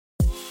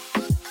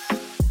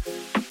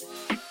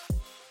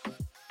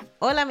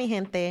Hola, mi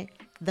gente.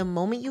 The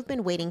moment you've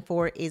been waiting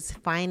for is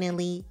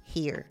finally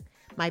here.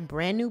 My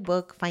brand new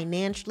book,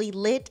 Financially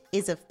Lit,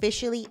 is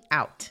officially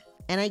out.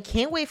 And I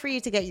can't wait for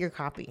you to get your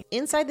copy.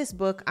 Inside this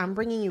book, I'm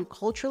bringing you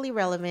culturally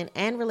relevant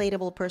and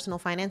relatable personal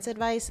finance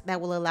advice that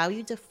will allow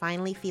you to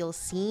finally feel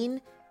seen,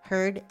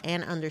 heard,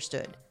 and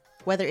understood.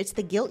 Whether it's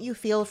the guilt you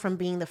feel from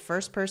being the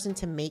first person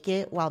to make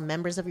it while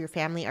members of your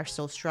family are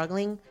still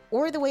struggling,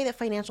 or the way that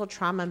financial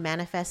trauma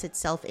manifests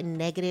itself in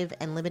negative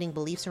and limiting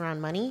beliefs around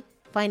money,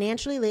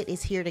 Financially Lit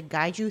is here to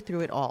guide you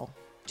through it all.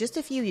 Just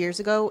a few years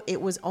ago,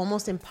 it was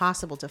almost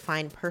impossible to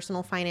find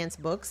personal finance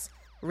books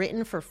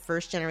written for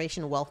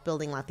first-generation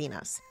wealth-building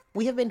Latinas.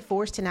 We have been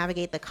forced to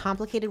navigate the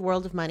complicated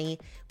world of money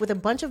with a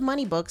bunch of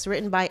money books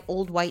written by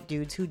old white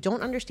dudes who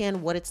don't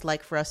understand what it's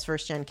like for us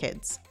first-gen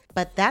kids.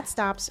 But that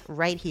stops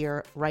right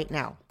here, right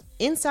now.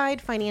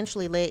 Inside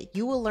Financially Lit,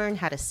 you will learn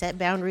how to set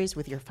boundaries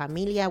with your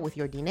familia, with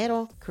your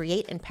dinero,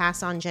 create and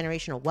pass on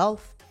generational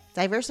wealth,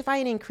 diversify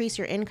and increase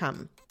your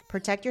income,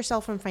 protect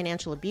yourself from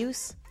financial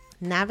abuse,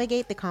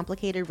 navigate the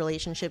complicated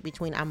relationship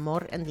between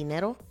amor and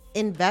dinero,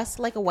 invest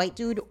like a white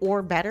dude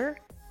or better,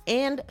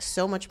 and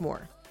so much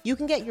more. You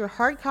can get your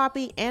hard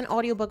copy and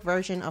audiobook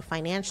version of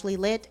Financially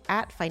Lit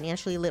at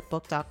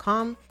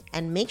financiallylitbook.com,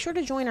 and make sure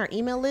to join our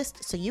email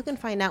list so you can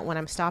find out when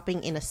I'm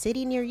stopping in a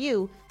city near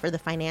you for the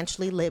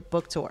Financially Lit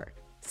book tour.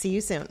 See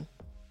you soon.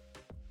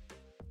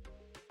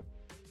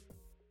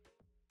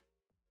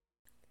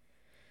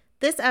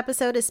 This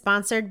episode is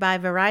sponsored by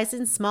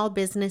Verizon Small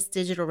Business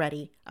Digital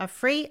Ready, a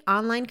free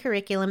online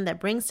curriculum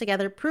that brings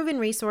together proven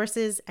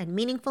resources and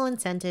meaningful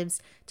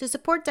incentives to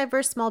support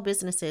diverse small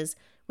businesses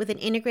with an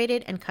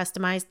integrated and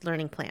customized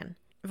learning plan.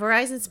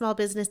 Verizon Small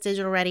Business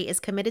Digital Ready is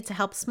committed to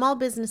help small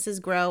businesses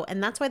grow,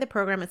 and that's why the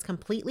program is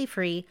completely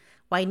free,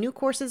 why new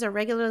courses are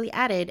regularly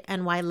added,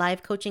 and why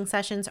live coaching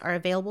sessions are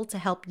available to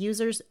help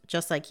users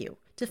just like you.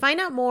 To find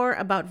out more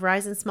about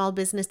Verizon Small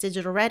Business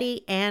Digital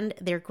Ready and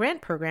their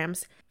grant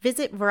programs,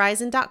 visit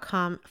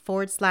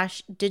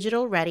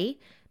verizon.com/digital ready.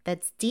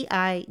 That's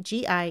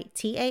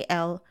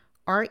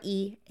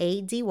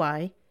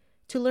DIGITALREADY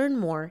to learn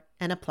more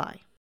and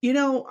apply. You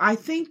know, I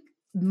think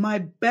my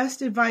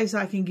best advice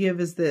I can give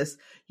is this: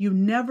 you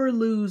never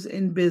lose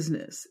in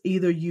business.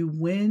 Either you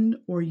win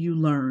or you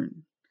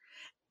learn.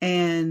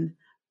 And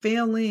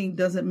failing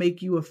doesn't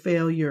make you a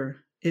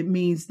failure. It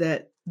means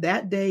that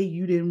day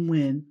you didn't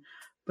win,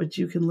 but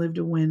you can live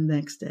to win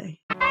next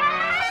day.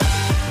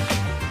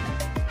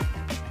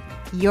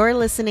 You're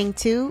listening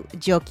to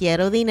Yo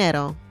Quiero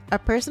Dinero, a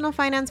personal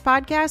finance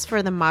podcast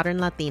for the modern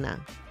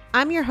Latina.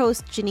 I'm your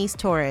host, Janice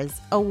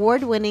Torres,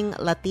 award-winning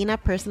Latina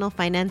personal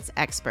finance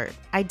expert.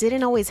 I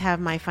didn't always have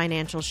my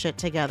financial shit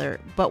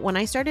together, but when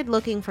I started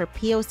looking for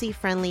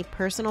POC-friendly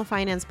personal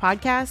finance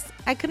podcasts,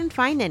 I couldn't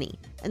find any.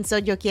 And so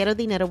Yo Quiero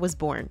Dinero was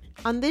born.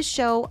 On this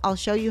show, I'll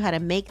show you how to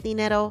make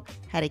dinero,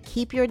 how to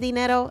keep your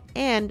dinero,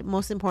 and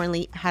most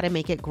importantly, how to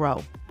make it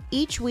grow.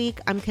 Each week,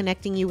 I'm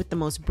connecting you with the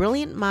most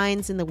brilliant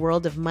minds in the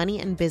world of money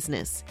and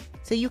business,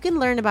 so you can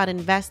learn about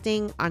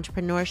investing,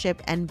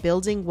 entrepreneurship, and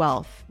building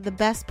wealth. The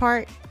best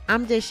part,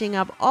 I'm dishing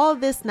up all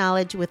this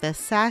knowledge with a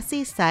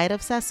sassy side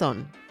of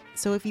sazon.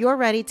 So if you're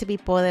ready to be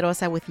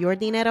poderosa with your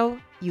dinero,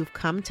 you've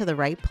come to the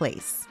right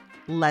place.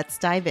 Let's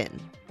dive in.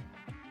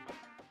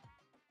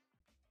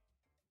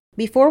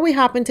 Before we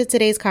hop into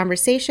today's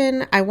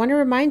conversation, I want to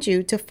remind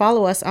you to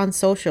follow us on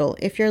social.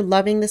 If you're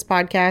loving this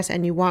podcast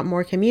and you want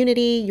more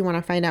community, you want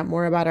to find out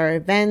more about our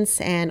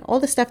events and all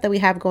the stuff that we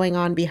have going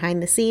on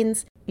behind the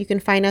scenes, you can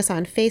find us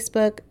on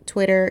Facebook,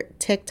 Twitter,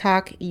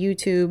 TikTok,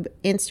 YouTube,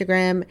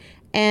 Instagram,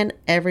 and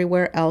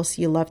everywhere else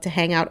you love to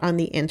hang out on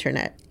the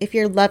internet. If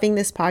you're loving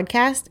this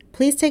podcast,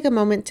 please take a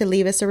moment to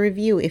leave us a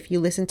review if you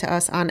listen to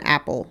us on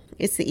Apple.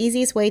 It's the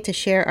easiest way to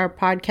share our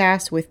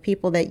podcast with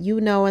people that you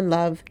know and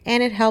love,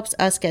 and it helps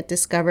us get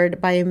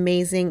discovered by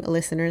amazing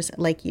listeners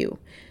like you.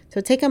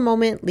 So take a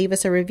moment, leave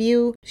us a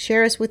review,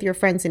 share us with your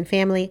friends and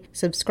family,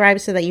 subscribe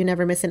so that you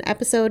never miss an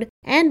episode,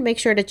 and make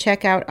sure to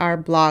check out our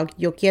blog,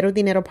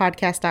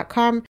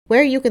 YoQuieroDineroPodcast.com,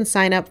 where you can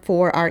sign up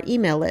for our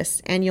email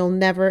list and you'll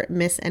never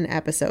miss an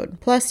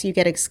episode. Plus, you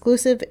get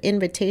exclusive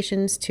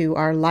invitations to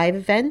our live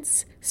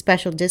events,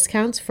 special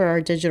discounts for our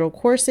digital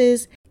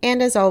courses,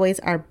 and as always,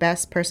 our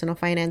best personal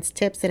finance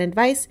tips and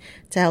advice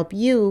to help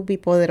you be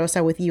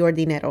poderosa with your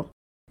dinero.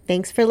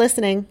 Thanks for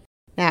listening.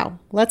 Now,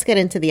 let's get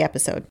into the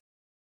episode.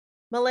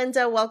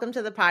 Melinda, welcome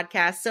to the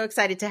podcast. So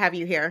excited to have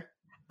you here.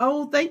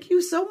 Oh, thank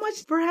you so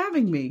much for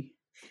having me.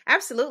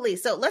 Absolutely.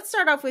 So let's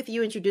start off with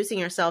you introducing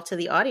yourself to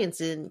the audience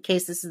in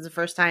case this is the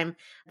first time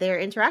they're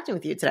interacting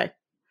with you today.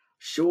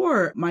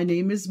 Sure. My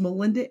name is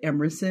Melinda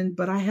Emerson,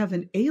 but I have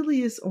an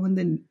alias on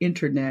the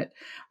internet.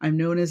 I'm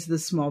known as the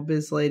Small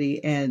Biz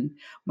Lady, and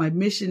my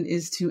mission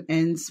is to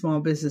end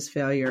small business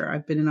failure.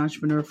 I've been an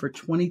entrepreneur for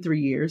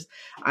 23 years.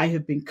 I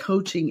have been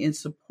coaching and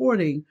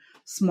supporting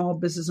small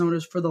business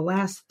owners for the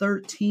last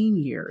 13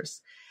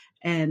 years.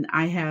 And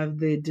I have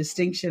the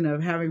distinction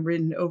of having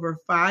written over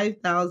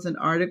 5,000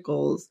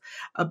 articles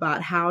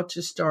about how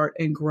to start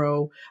and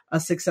grow a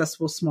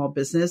successful small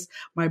business.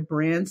 My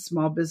brand,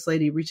 Small Biz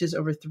Lady, reaches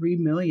over 3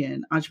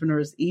 million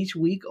entrepreneurs each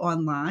week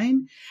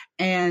online.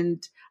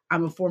 And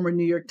I'm a former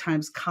New York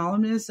Times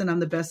columnist, and I'm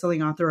the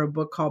best-selling author of a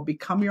book called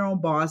Become Your Own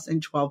Boss in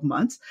 12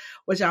 Months,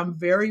 which I'm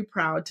very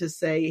proud to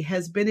say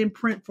has been in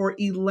print for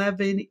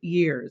 11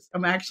 years.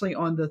 I'm actually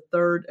on the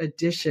 3rd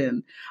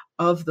edition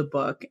of the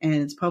book, and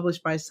it's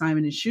published by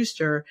Simon &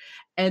 Schuster.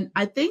 And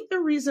I think the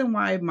reason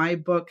why my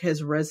book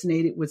has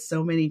resonated with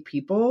so many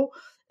people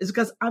is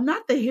because I'm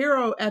not the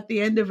hero at the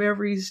end of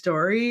every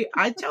story.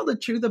 I tell the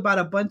truth about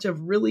a bunch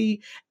of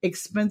really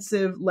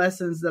expensive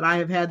lessons that I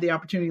have had the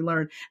opportunity to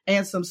learn,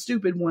 and some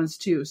stupid ones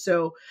too.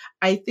 So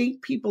I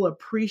think people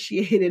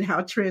appreciated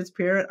how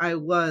transparent I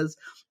was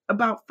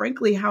about,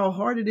 frankly, how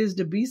hard it is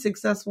to be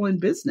successful in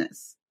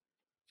business.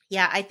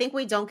 Yeah, I think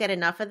we don't get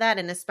enough of that.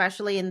 And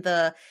especially in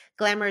the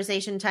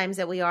glamorization times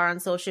that we are on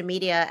social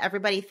media,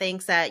 everybody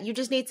thinks that you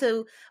just need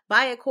to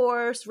buy a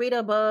course, read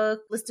a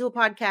book, listen to a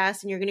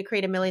podcast, and you're going to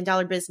create $1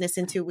 million business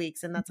in 2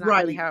 weeks. And that's not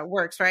really how it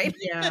works, right?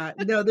 Yeah,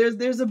 no,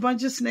 there's a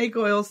bunch of snake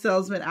oil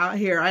salesmen out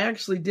here. I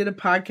actually did a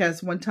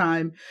podcast one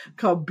time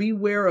called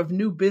Beware of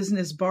New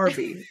Business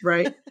Barbie,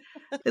 right?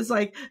 It's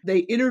like they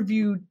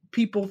interviewed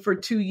people for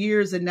 2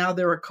 years and now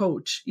they're a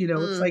coach.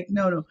 It's like,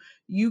 no,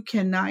 you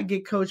cannot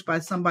get coached by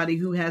somebody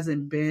who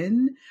hasn't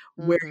been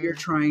where you're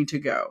trying to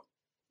go.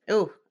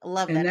 Oh, I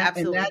love that.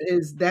 Absolutely.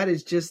 And that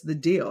is just the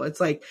deal.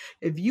 It's like,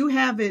 if you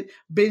haven't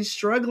been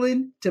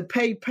struggling to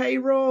pay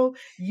payroll,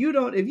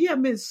 if you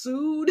haven't been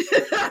sued,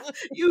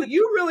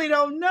 you really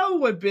don't know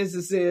what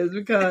business is,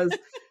 because,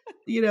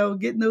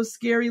 getting those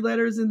scary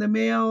letters in the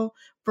mail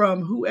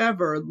from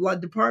whoever,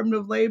 Department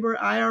of Labor,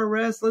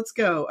 IRS, let's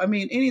go. I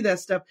mean, any of that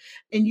stuff.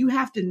 And you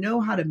have to know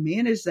how to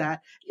manage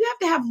that. You have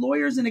to have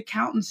lawyers and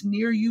accountants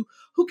near you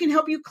who can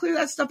help you clear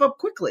that stuff up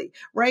quickly,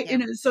 right? Yeah.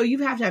 And so you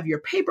have to have your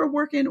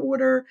paperwork in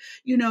order.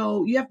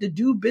 You have to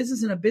do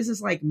business in a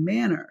business-like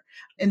manner.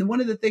 And one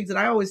of the things that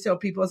I always tell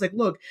people is like,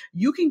 look,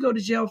 you can go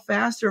to jail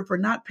faster for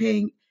not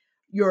paying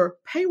your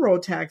payroll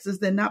taxes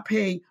than not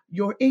paying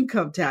your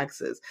income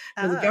taxes.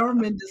 Because the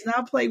government does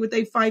not play with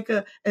a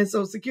FICA and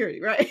Social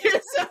Security, right?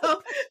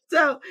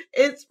 so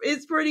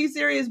it's pretty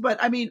serious.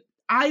 But I mean,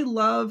 I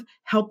love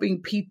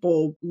helping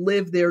people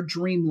live their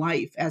dream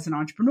life as an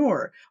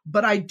entrepreneur.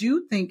 But I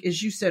do think,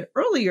 as you said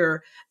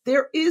earlier,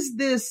 there is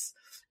this,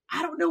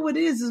 I don't know what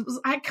it is.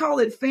 I call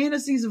it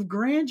fantasies of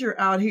grandeur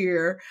out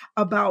here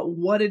about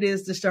what it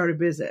is to start a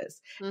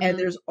business. Mm-hmm. And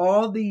there's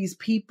all these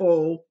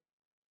people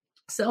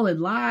selling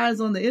lies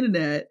on the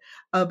internet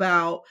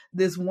about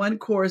this one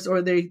course,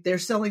 or they're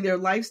selling their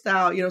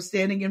lifestyle,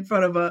 standing in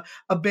front of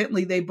a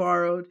Bentley they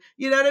borrowed.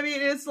 You know what I mean?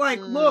 It's like,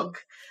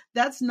 look,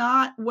 that's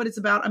not what it's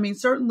about. I mean,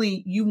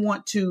 certainly you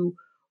want to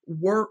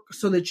work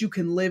so that you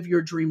can live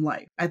your dream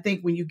life. I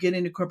think when you get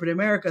into corporate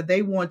America,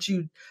 they want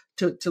you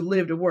to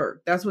live to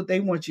work. That's what they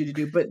want you to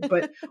do.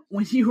 But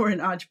when you are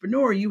an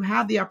entrepreneur, you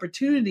have the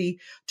opportunity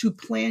to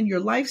plan your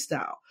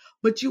lifestyle.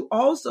 But you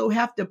also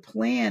have to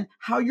plan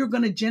how you're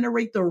going to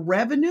generate the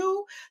revenue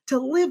to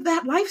live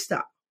that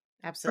lifestyle.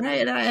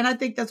 Absolutely. Right. And I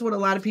think that's what a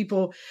lot of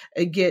people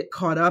get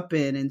caught up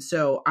in. And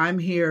so I'm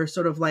here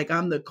sort of like,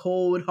 I'm the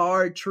cold,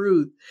 hard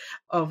truth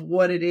of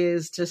what it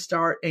is to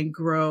start and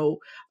grow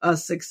a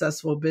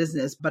successful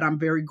business. But I'm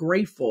very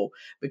grateful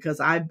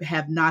because I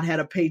have not had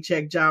a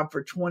paycheck job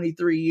for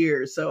 23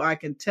 years. So I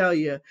can tell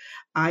you,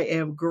 I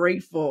am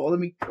grateful.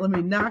 Let me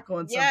knock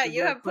on something. Yeah,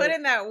 you have put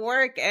in that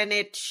work and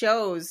it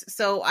shows.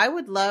 So I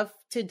would love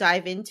to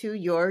dive into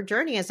your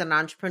journey as an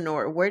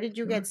entrepreneur. Where did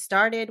you get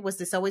started? Was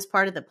this always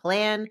part of the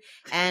plan?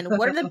 And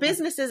what are the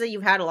businesses that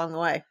you've had along the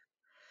way?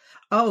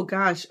 Oh,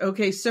 gosh.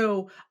 Okay.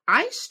 So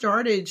I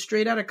started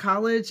straight out of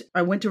college.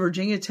 I went to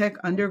Virginia Tech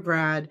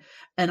undergrad,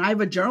 and I have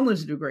a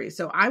journalism degree.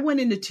 So I went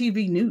into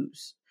TV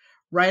news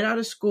right out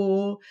of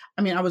school.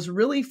 I mean, I was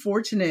really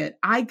fortunate.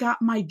 I got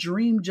my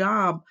dream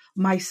job,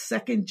 my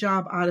second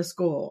job out of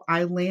school.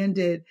 I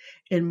landed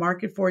in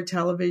Market 4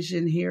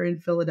 Television here in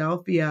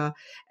Philadelphia,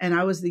 and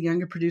I was the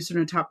younger producer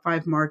in a top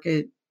 5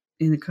 market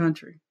in the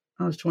country.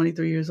 I was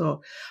 23 years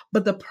old.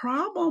 But the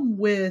problem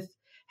with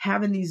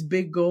having these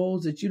big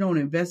goals that you don't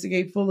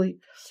investigate fully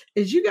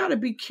is you got to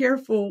be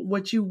careful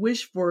what you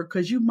wish for,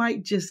 because you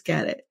might just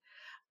get it.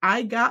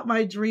 I got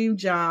my dream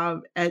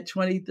job at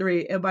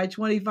 23, and by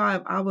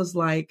 25, I was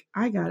like,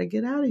 I got to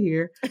get out of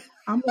here.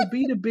 I'm going to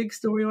be the big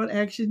story on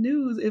Action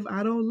News if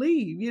I don't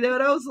leave.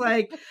 And I was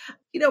like,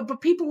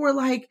 but people were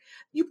like,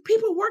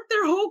 people work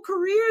their whole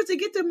careers to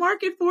get to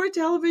Market 4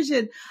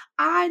 Television.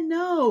 I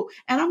know.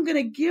 And I'm going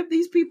to give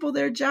these people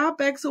their job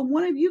back so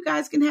one of you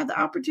guys can have the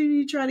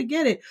opportunity to try to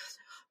get it.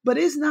 But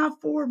it's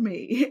not for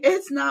me.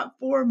 It's not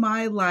for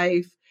my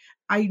life.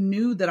 I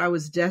knew that I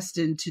was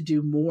destined to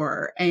do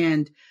more.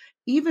 And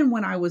even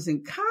when I was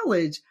in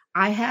college,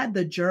 I had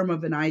the germ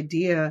of an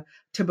idea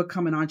to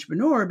become an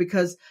entrepreneur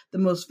because the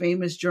most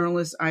famous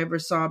journalist I ever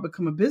saw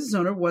become a business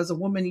owner was a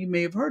woman you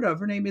may have heard of.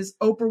 Her name is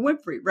Oprah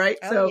Winfrey, right?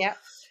 Oh, So yeah.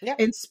 Yep.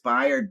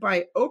 inspired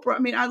by Oprah. I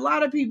mean, a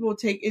lot of people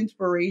take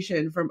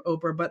inspiration from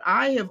Oprah, but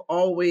I have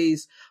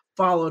always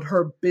followed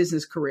her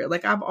business career.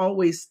 Like I've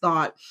always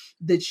thought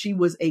that she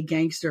was a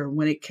gangster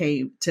when it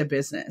came to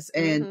business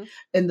and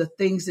the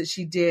things that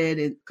she did.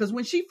 And because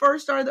when she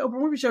first started the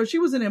Oprah Winfrey Show, she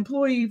was an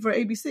employee for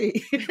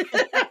ABC.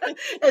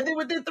 And then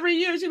within 3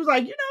 years, she was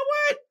like, you know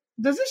what?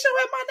 Does this show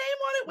have my name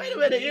on it? Wait a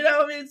minute. You know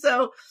what I mean?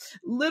 So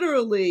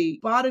literally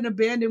bought an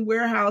abandoned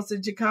warehouse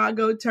in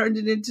Chicago, turned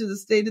it into the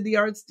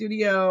state-of-the-art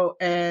studio,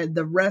 and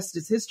the rest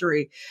is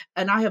history.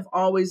 And I have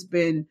always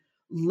been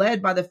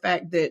led by the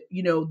fact that,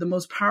 you know, the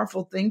most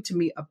powerful thing to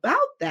me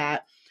about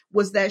that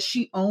was that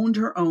she owned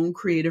her own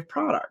creative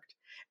product.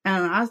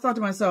 And I thought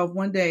to myself,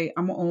 one day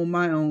I'm going to own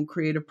my own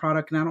creative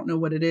product and I don't know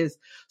what it is.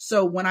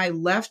 So when I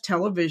left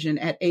television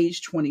at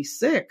age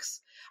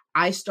 26,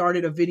 I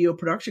started a video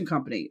production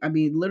company. I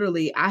mean,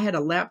 literally, I had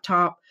a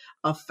laptop,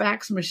 a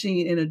fax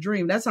machine in a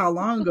dream. That's how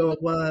long ago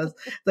it was.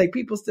 Like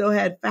people still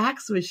had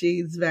fax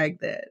machines back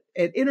then.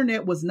 And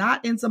internet was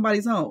not in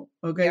somebody's home.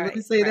 Okay, let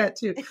me say that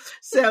too.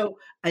 So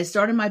I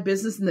started my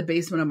business in the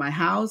basement of my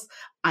house.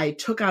 I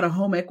took out a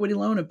home equity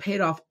loan and paid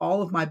off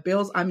all of my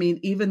bills. I mean,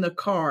 even the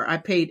car, I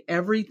paid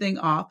everything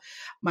off.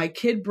 My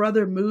kid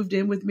brother moved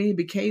in with me,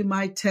 became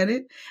my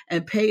tenant,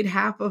 and paid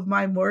half of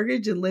my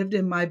mortgage and lived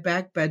in my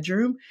back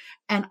bedroom.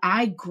 And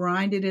I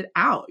grinded it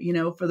out, you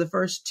know, for the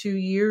first 2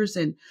 years.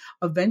 And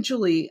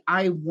eventually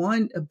I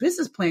won a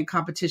business plan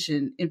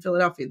competition in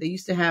Philadelphia. They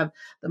used to have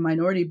the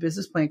minority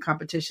business plan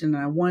competition. And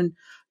I won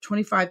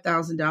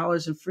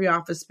 $25,000 in free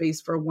office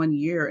space for 1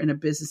 year in a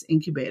business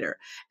incubator.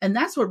 And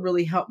that's what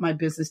really helped my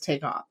business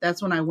take off.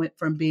 That's when I went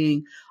from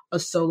being a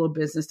solo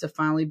business to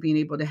finally being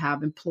able to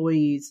have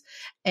employees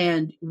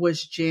and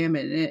was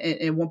jamming.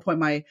 And at one point,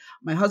 my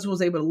husband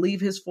was able to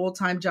leave his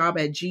full-time job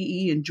at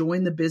GE and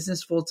join the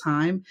business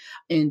full-time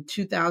in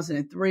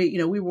 2003. You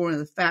know, we were one of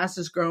the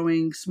fastest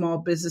growing small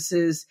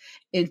businesses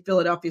in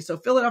Philadelphia. So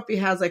Philadelphia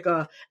has like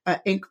a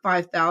Inc.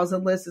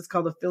 5000 list. It's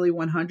called the Philly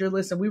 100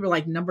 list. And we were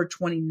like number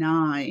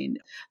 29,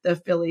 the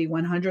Philly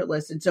 100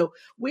 list. And so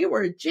we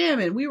were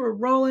jamming, we were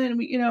rolling,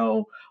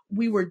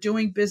 we were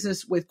doing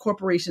business with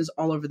corporations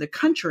all over the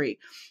country.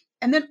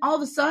 And then all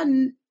of a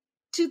sudden,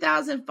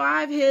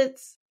 2005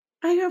 hits,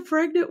 I got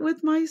pregnant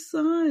with my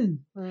son.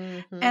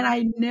 Mm-hmm. And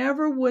I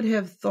never would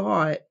have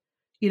thought,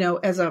 you know,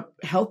 as a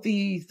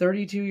healthy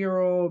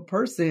 32-year-old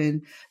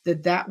person,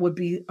 that would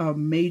be a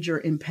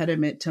major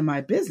impediment to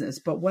my business.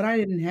 But what I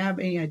didn't have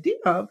any idea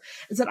of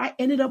is that I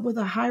ended up with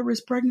a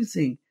high-risk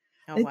pregnancy.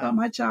 They thought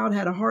my child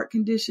had a heart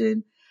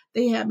condition.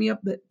 They had me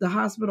up at the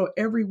hospital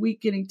every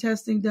week getting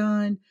testing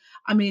done.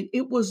 I mean,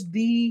 it was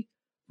the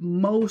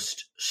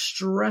most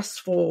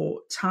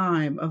stressful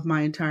time of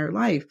my entire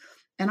life.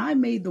 And I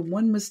made the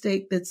one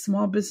mistake that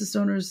small business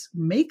owners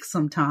make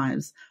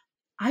sometimes.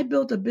 I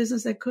built a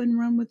business that couldn't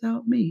run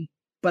without me.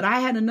 But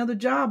I had another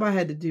job I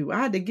had to do. I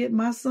had to get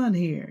my son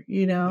here,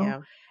 you know.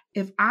 Yeah.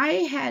 If I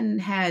hadn't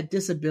had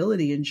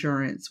disability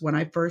insurance when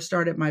I first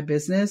started my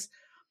business,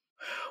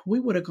 we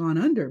would have gone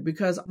under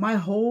because my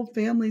whole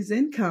family's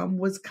income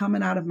was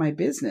coming out of my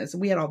business. And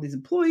we had all these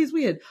employees.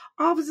 We had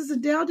offices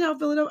in downtown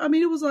Philadelphia. I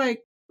mean, it was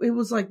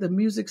like the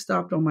music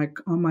stopped on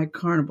my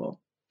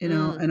carnival, you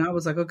know, and I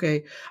was like,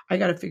 okay, I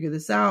got to figure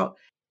this out.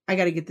 I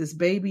got to get this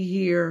baby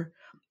here.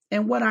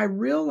 And what I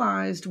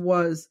realized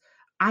was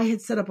I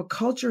had set up a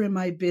culture in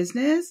my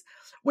business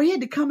where he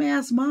had to come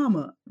ask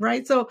mama,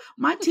 right? So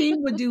my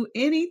team would do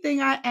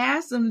anything I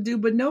asked them to do,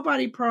 but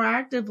nobody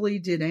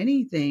proactively did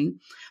anything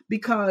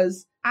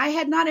because I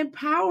had not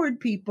empowered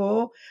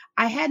people.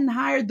 I hadn't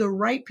hired the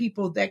right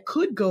people that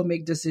could go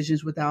make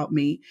decisions without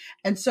me.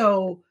 And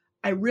so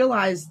I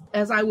realized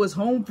as I was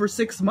home for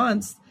 6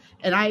 months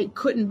and I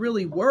couldn't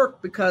really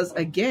work because,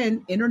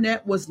 again,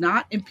 internet was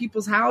not in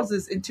people's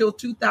houses until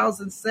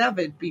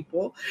 2007,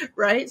 people,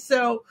 right?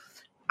 So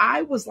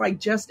I was like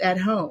just at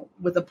home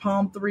with a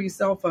Palm 3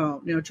 cell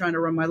phone, you know, trying to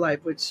run my life,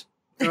 which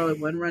probably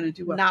wasn't running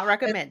too well. Not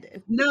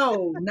recommended.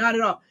 No, not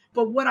at all.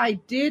 But what I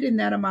did in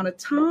that amount of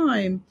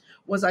time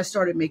was I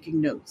started making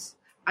notes.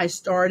 I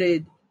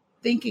started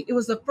thinking, it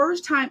was the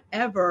first time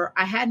ever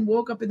I hadn't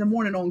woke up in the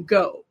morning on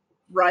go,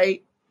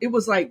 right? It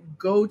was like,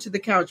 go to the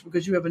couch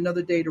because you have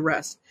another day to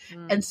rest.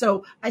 And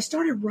so I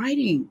started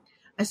writing.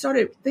 I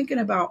started thinking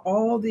about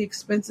all the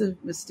expensive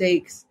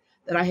mistakes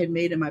that I had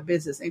made in my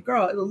business. And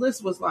girl, the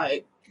list was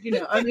like, you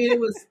know, I mean,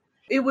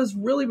 it was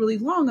really, really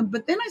long.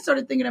 But then I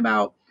started thinking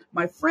about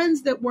my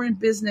friends that were in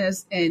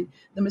business and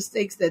the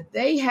mistakes that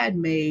they had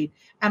made.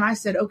 And I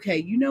said, okay,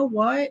 you know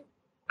what?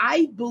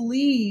 I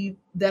believe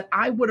that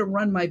I would have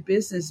run my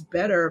business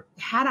better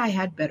had I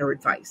had better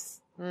advice.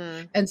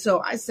 And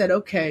so I said,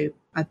 okay,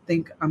 I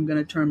think I'm going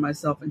to turn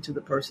myself into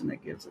the person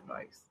that gives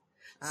advice.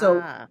 So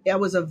I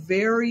was a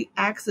very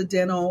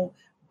accidental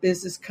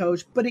business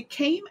coach, but it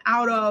came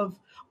out of,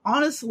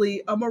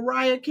 honestly, a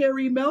Mariah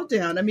Carey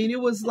meltdown. I mean, it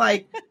was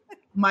like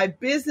my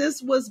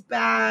business was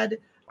bad.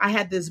 I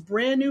had this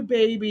brand new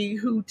baby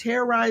who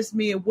terrorized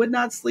me and would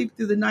not sleep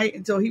through the night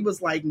until he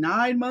was like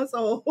 9 months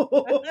old.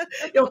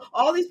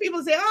 All these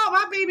people say, oh,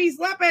 my baby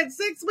slept at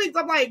 6 weeks.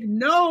 I'm like,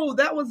 no,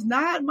 that was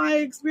not my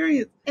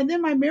experience. And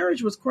then my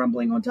marriage was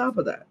crumbling on top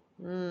of that.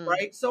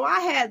 Right. So I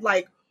had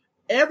like,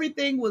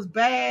 everything was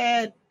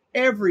bad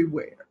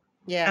everywhere.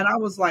 Yeah. And I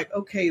was like,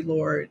 okay,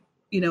 Lord,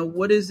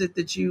 what is it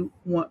that you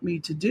want me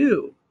to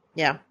do?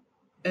 Yeah.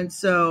 And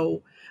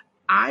so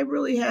I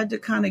really had to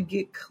kind of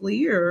get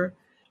clear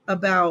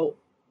about,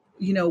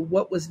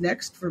 what was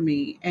next for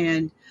me.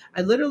 And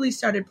I literally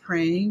started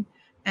praying,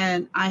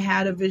 and I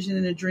had a vision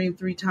and a dream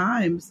 3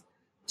 times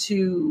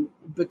to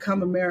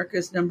become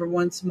America's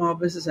 #1 small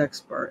business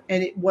expert.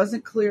 And it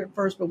wasn't clear at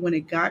first, but when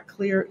it got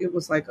clear, it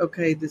was like,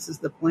 okay, this is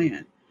the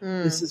plan.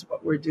 This is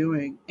what we're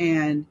doing.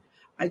 And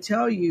I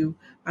tell you,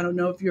 I don't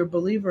know if you're a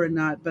believer or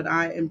not, but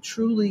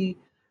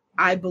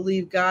I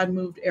believe God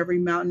moved every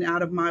mountain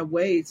out of my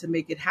way to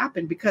make it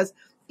happen, because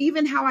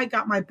even how I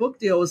got my book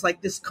deal was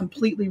like this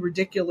completely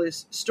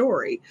ridiculous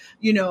story.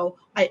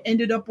 I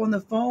ended up on the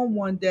phone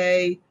one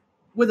day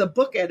with a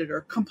book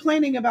editor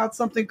complaining about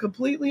something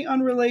completely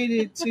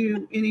unrelated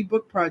to any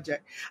book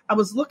project. I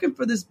was looking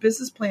for this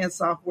business plan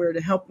software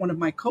to help one of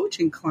my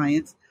coaching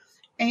clients.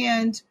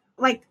 And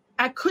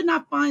I could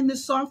not find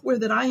this software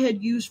that I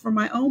had used for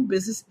my own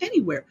business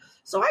anywhere.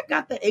 So I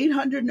got the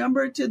 800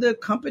 number to the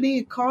company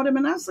and called him.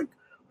 And I was like,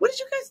 what did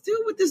you guys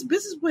do with this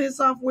business plan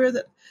software?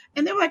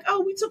 And they were like,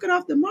 oh, we took it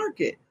off the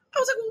market. I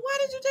was like, well, why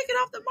did you take it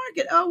off the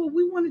market? Oh, well,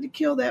 we wanted to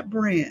kill that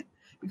brand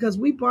because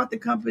we bought the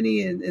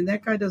company and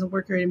that guy doesn't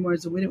work here anymore.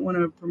 So we didn't want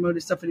to promote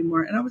his stuff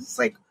anymore. And I was just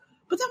like,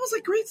 but that was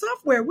like great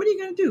software. What are you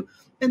going to do?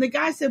 And the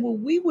guy said, well,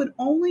 we would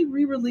only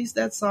re-release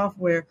that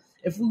software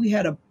if we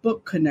had a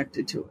book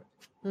connected to it.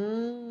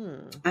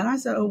 And I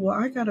said, oh, well,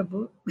 I got a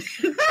book.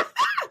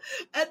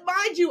 And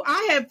mind you,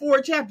 I had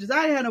 4 chapters.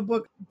 I had a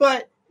book,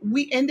 but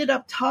we ended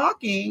up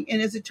talking.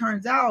 And as it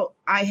turns out,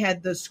 I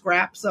had the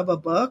scraps of a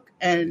book.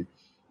 And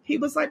he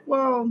was like,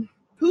 well,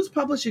 who's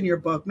publishing your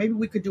book? Maybe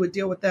we could do a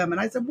deal with them.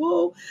 And I said,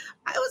 well,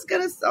 I was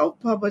going to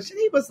self-publish. And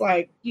he was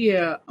like,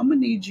 yeah, I'm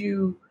going to need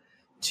you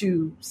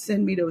to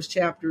send me those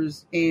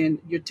chapters and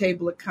your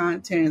table of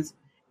contents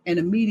and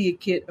a media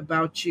kit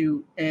about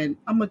you. And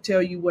I'm going to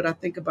tell you what I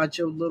think about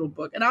your little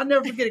book. And I'll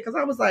never forget it, because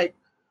I was like,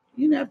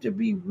 you didn't have to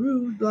be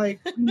rude,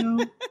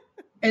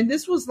 And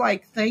this was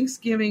like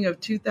Thanksgiving of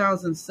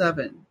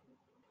 2007.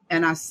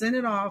 And I sent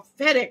it off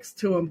FedEx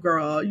to him,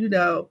 girl,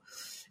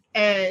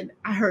 and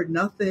I heard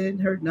nothing.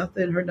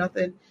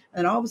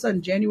 And all of a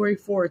sudden, January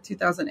 4th,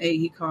 2008,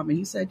 he called me.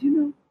 He said,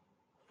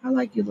 I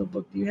like your little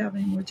book. Do you have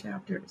any more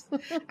chapters?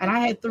 And I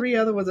had 3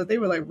 other ones that they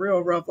were like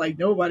real rough. Like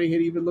nobody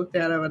had even looked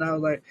at them. And I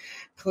was like,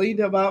 cleaned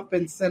them up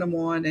and sent them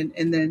on.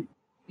 And then,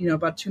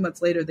 about 2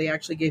 months later, they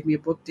actually gave me a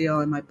book deal,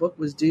 and my book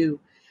was due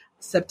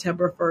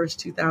September 1st,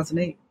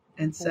 2008.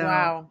 And so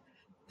wow,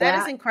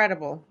 that is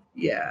incredible.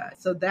 Yeah.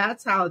 So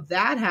that's how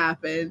that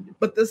happened.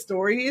 But the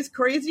story is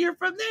crazier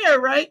from there,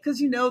 right?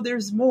 Because,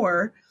 there's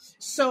more.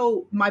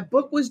 So my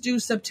book was due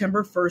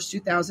September 1st,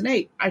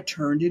 2008. I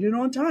turned it in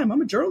on time.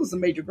 I'm a journalism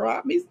major, girl.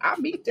 I meet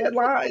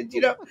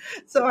deadlines,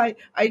 So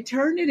I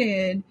turned it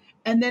in,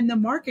 and then the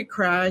market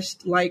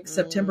crashed like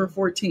September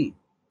 14th.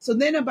 So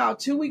then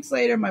about 2 weeks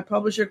later, my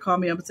publisher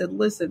called me up and said,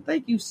 listen,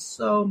 thank you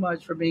so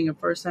much for being a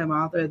first-time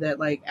author that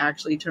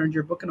actually turned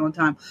your book in on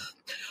time.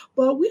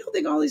 But we don't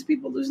think all these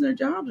people losing their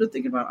jobs are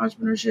thinking about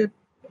entrepreneurship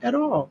at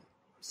all.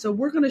 So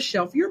we're going to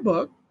shelf your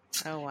book.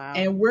 Oh, wow.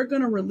 And we're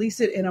going to release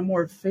it in a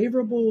more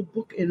favorable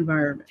book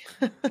environment.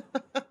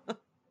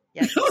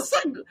 Yes. I was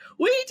like,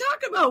 what are you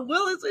talking about?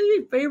 Well, it's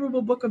a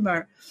favorable book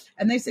environment.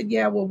 And they said,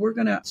 yeah, well, we're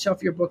going to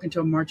shelf your book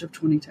until March of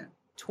 2010.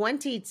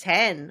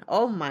 2010.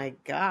 Oh my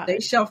God.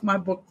 They shelved my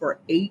book for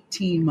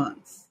 18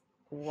 months.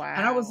 Wow.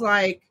 And I was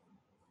like,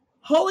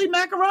 holy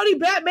macaroni,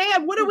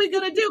 Batman, what are we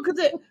going to do?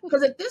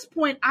 Because at this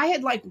point, I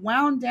had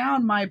wound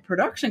down my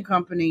production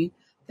company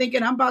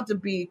thinking I'm about to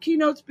be a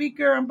keynote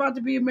speaker. I'm about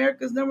to be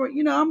America's number.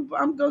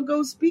 I'm going to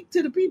go speak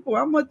to the people.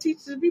 I'm going to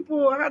teach the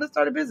people how to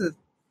start a business.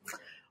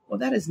 Well,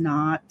 that is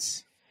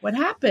not what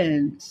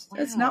happened. Wow.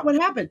 That's not what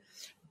happened.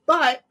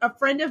 But a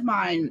friend of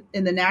mine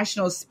in the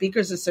National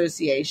Speakers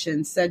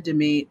Association said to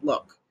me,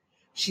 look,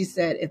 she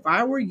said, if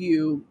I were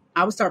you,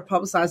 I would start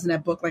publicizing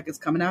that book like it's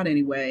coming out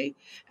anyway.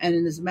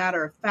 And as a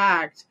matter of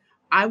fact,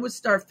 I would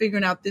start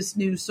figuring out this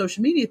new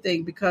social media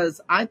thing,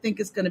 because I think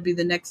it's going to be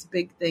the next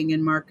big thing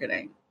in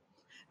marketing.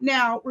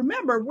 Now,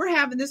 remember, we're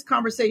having this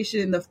conversation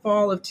in the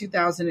fall of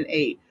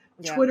 2008.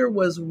 Yeah. Twitter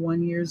was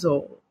 1 year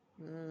old.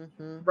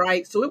 Mm-hmm.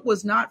 Right. So it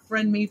was not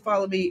friend me,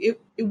 follow me.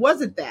 It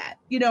wasn't that,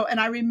 and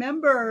I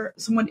remember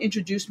someone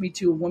introduced me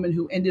to a woman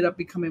who ended up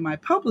becoming my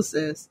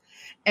publicist.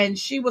 And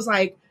she was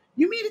like,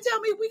 you mean to tell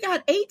me we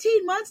got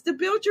 18 months to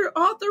build your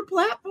author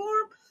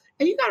platform?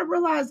 And you got to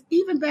realize,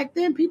 even back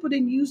then, people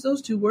didn't use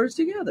those 2 words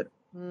together.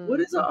 Mm-hmm. What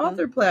is an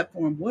author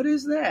platform? What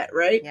is that?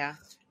 Right. Yeah.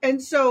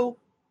 And so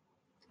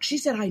she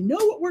said, I know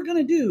what we're going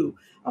to do.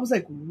 I was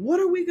like,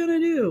 what are we going to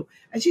do?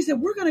 And she said,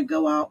 we're going to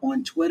go out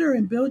on Twitter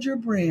and build your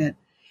brand.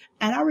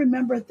 And I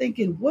remember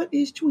thinking, what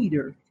is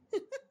Twitter?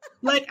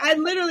 Like I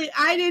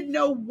didn't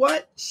know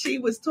what she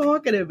was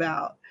talking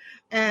about.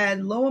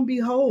 And lo and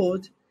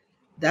behold,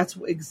 that's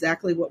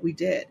exactly what we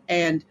did.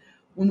 And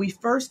when we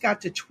first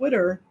got to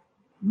Twitter,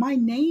 my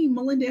name,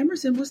 Melinda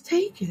Emerson, was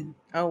taken.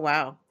 Oh,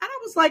 wow. And I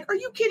was like, are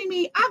you kidding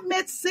me? I've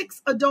met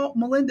 6 adult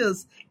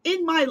Melindas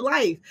in my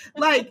life,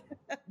 like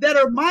that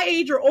are my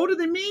age or older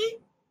than me.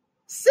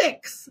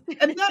 6.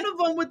 And none of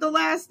them with the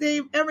last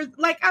name ever.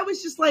 Like, I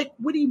was just like,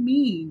 what do you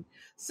mean?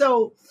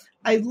 So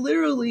I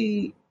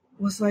literally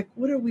was like,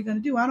 what are we going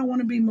to do? I don't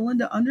want to be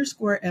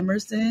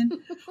Melinda_Emerson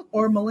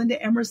or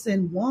Melinda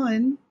Emerson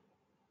 1.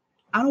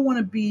 I don't want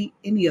to be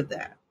any of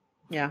that.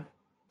 Yeah.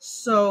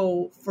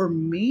 So for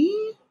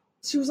me,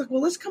 she was like,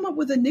 well, let's come up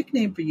with a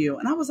nickname for you.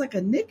 And I was like,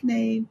 a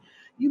nickname?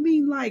 You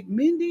mean like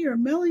Mindy or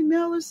Melly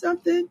Mel or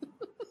something?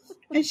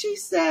 And she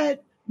said,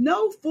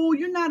 no, fool,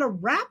 you're not a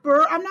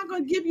rapper. I'm not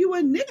going to give you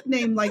a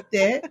nickname like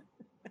that.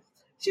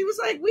 She was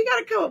like, we got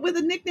to come up with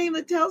a nickname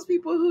that tells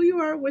people who you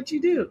are and what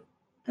you do.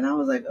 And I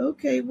was like,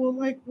 okay, well,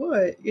 like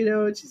what? You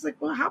know, and she's like,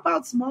 well, how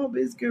about Small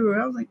Biz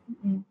Guru? I was like,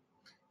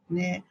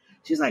 nah.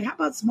 She's like, how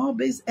about Small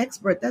Biz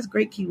Expert? That's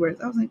great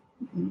keywords. I was like,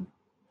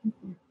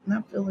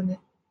 not feeling it.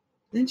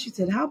 Then she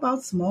said, how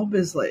about Small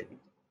Biz Lady?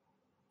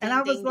 And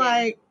I was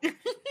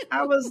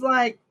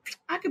like,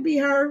 I could be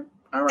her.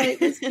 All right,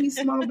 let's be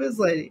Small Biz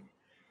Lady.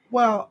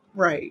 Well,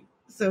 right.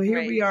 So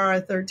here we are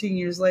 13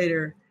 years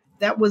later.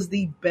 That was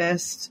the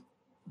best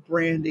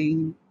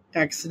branding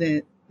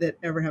accident that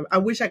ever happened. I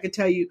wish I could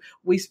tell you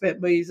we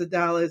spent millions of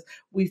dollars.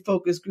 We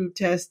focus group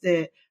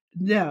tested.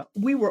 No,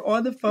 we were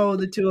on the phone,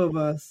 the two of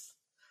us.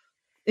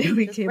 And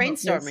we came up with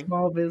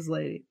Small Biz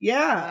Lady.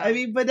 Yeah. Wow. I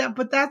mean, but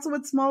that's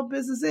what small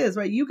business is,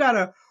 right? You got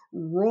to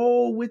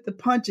roll with the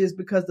punches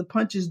because the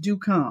punches do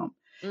come.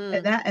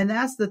 And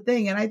that's the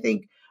thing. And I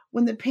think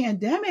when the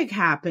pandemic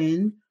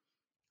happened,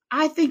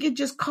 I think it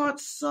just caught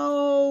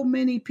so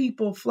many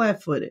people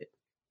flat-footed.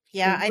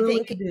 Yeah, I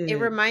think it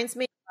reminds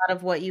me a lot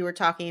of what you were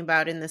talking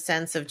about in the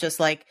sense of just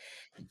like,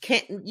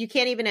 you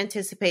can't even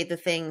anticipate the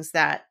things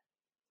that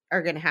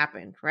are going to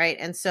happen, right?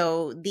 And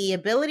so the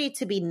ability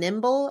to be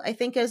nimble, I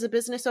think, as a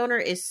business owner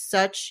is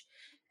such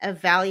a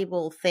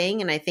valuable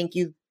thing. And I think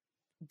you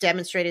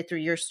demonstrated through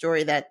your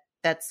story that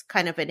that's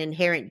kind of an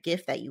inherent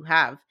gift that you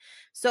have.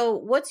 So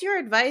what's your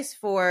advice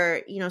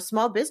for,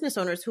 small business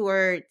owners who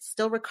are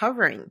still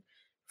recovering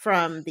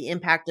from the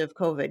impact of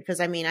COVID? Because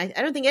I mean, I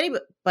don't think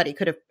anybody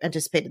could have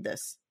anticipated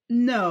this.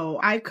 No,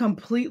 I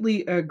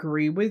completely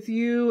agree with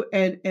you.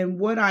 And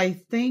what I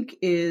think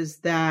is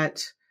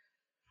that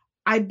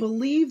I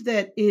believe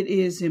that it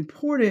is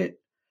important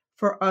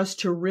for us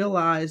to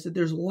realize that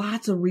there's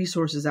lots of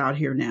resources out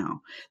here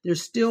now.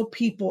 There's still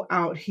people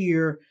out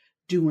here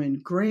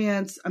doing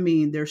grants. I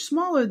mean, they're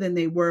smaller than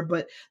they were,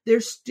 but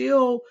there's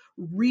still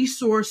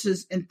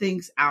resources and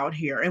things out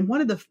here. And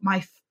one of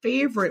my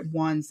favorite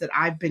ones that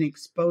I've been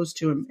exposed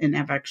to and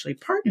have actually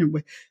partnered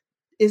with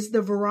is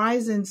the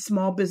Verizon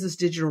Small Business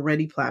Digital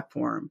Ready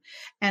platform.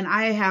 And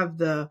I have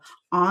the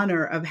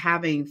honor of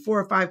having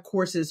 4 or 5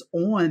 courses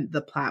on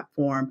the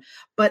platform.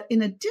 But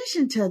in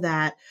addition to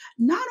that,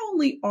 not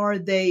only are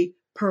they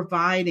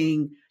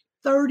providing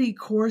 30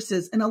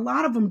 courses, and a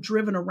lot of them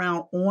driven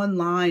around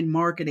online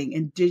marketing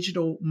and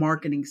digital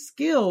marketing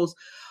skills,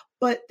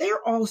 but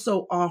they're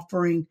also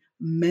offering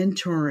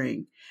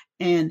mentoring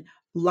and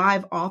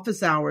live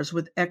office hours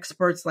with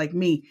experts like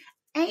me.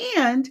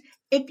 And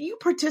if you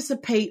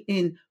participate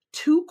in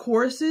 2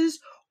 courses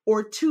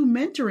or 2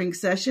 mentoring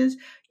sessions,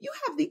 you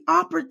have the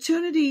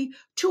opportunity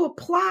to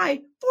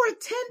apply for a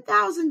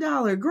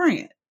 $10,000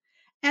 grant.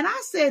 And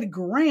I said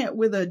grant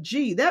with a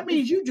G. That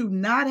means you do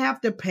not have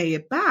to pay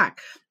it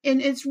back.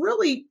 And it's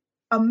really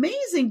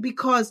amazing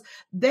because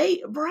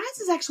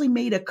Verizon's actually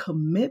made a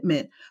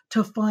commitment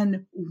to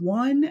fund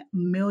 $1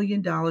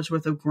 million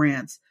worth of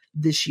grants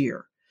this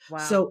year. Wow.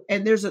 So,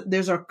 and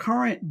there's a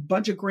current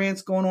bunch of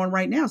grants going on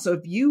right now. So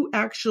if you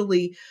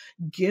actually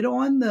get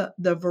on the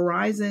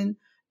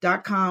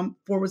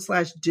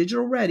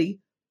Verizon.com/digital ready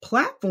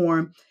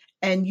platform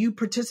and you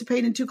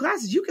participate in 2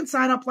 classes, you can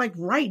sign up like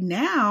right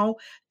now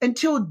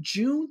until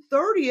June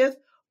 30th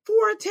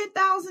for a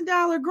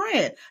 $10,000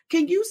 grant.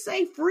 Can you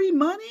say free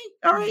money?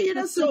 All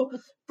right. So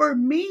for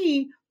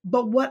me,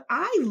 but what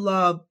I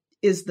love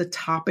is the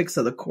topics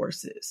of the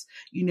courses.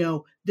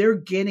 They're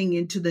getting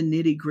into the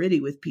nitty gritty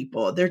with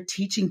people. They're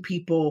teaching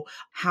people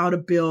how to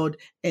build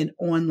an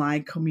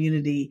online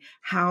community,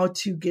 how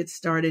to get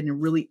started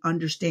and really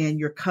understand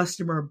your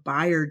customer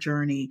buyer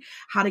journey,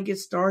 how to get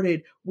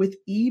started with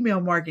email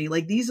marketing.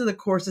 Like these are the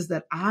courses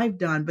that I've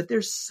done, but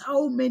there's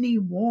so many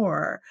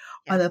more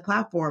on the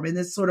platform. And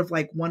it's sort of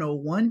like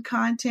 101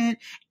 content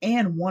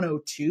and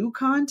 102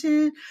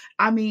 content.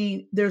 I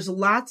mean, there's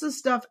lots of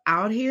stuff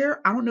out here.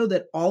 I don't know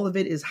that all of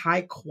it is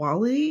high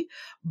quality,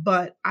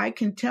 but I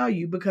can tell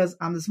you, because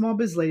I'm the small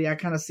biz lady, I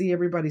kind of see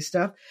everybody's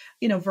stuff.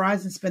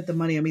 Verizon spent the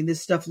money. I mean,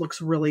 this stuff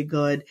looks really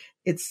good.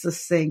 it's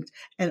succinct,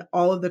 and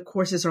all of the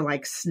courses are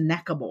like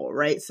snackable,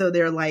 right? So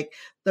they're like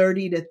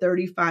 30 to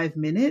 35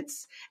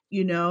 minutes.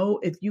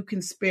 If you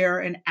can spare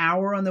an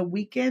hour on the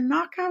weekend,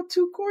 knock out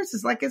 2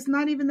 courses. Like, it's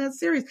not even that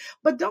serious,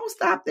 but don't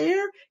stop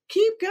there.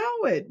 Keep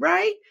going,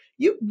 right?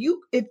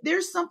 If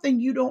there's something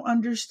you don't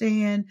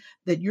understand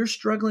that you're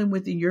struggling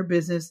with in your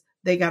business,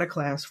 they got a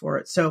class for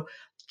it. So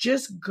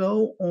just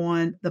go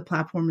on the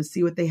platform and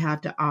see what they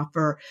have to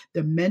offer.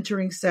 The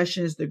mentoring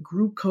sessions, the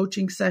group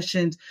coaching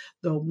sessions,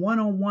 the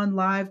one-on-one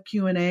live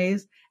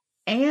Q&As,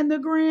 and the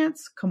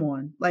grants. Come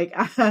on. Like,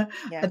 I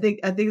think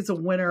it's a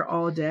winner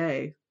all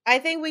day. I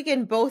think we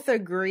can both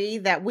agree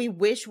that we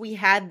wish we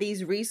had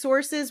these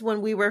resources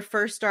when we were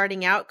first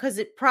starting out, because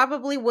it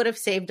probably would have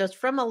saved us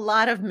from a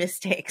lot of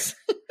mistakes.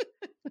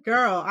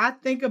 Girl, I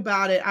think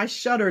about it. I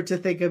shudder to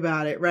think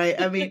about it,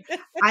 right? I mean,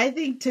 I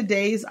think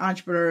today's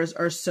entrepreneurs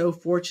are so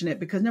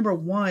fortunate because, number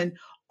one,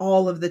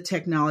 all of the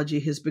technology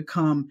has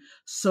become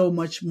so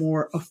much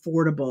more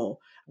affordable.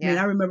 I mean,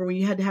 I remember when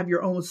you had to have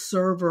your own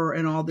server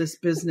and all this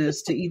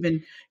business to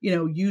even,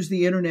 use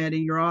the internet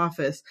in your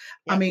office.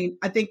 Yep. I mean,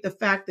 I think the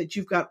fact that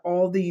you've got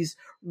all these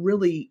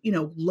really,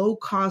 low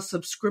cost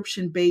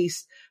subscription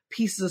based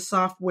pieces of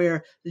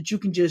software that you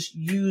can just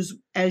use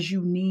as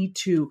you need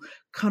to,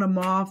 cut them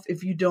off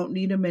if you don't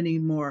need them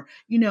anymore.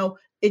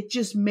 It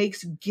just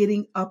makes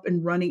getting up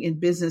and running in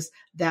business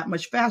that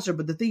much faster.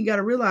 But the thing you got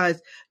to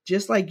realize,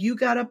 just like you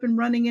got up and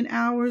running in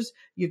hours,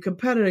 your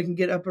competitor can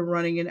get up and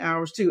running in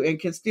hours too, and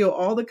can steal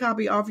all the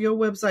copy off your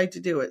website to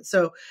do it.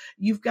 So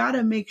you've got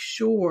to make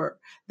sure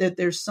that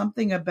there's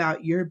something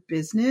about your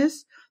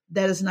business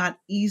that is not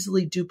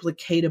easily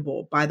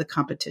duplicatable by the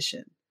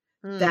competition.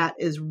 That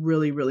is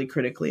really, really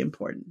critically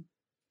important.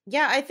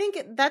 Yeah, I think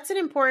that's an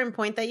important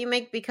point that you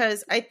make,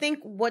 because I think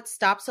what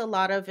stops a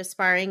lot of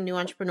aspiring new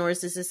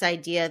entrepreneurs is this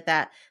idea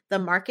that the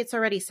market's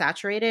already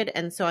saturated,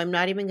 and so I'm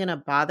not even going to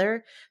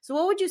bother. So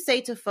what would you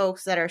say to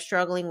folks that are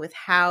struggling with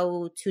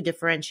how to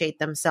differentiate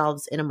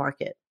themselves in a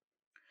market?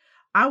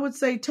 I would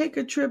say take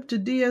a trip to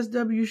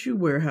DSW Shoe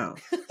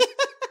Warehouse.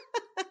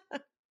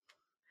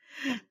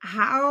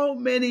 How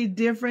many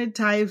different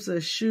types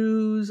of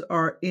shoes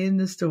are in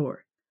the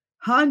store?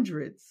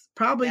 Hundreds,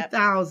 probably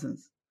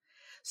thousands.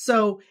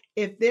 So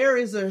if there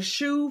is a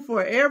shoe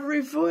for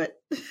every foot,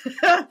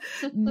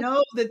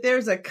 know that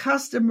there's a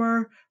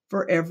customer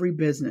for every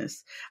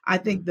business. I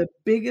think the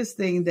biggest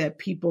thing that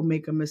people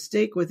make a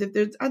mistake with,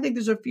 I think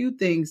there's a few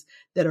things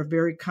that are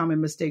very common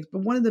mistakes,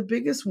 but one of the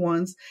biggest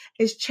ones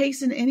is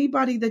chasing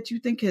anybody that you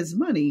think has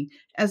money,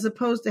 as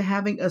opposed to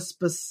having a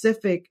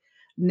specific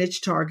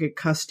niche target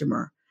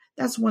customer.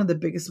 That's one of the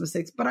biggest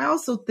mistakes. But I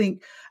also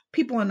think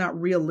people are not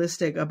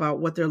realistic about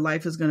what their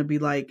life is going to be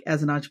like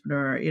as an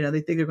entrepreneur. They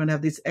think they're going to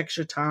have this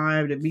extra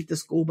time to meet the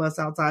school bus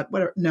outside,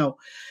 whatever. No,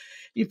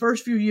 the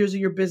first few years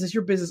of your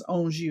business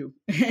owns you.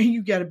 And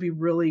you got to be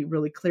really,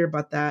 really clear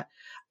about that.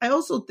 I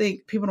also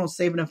think people don't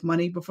save enough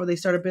money before they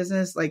start a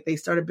business. Like, they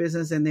start a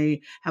business and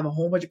they have a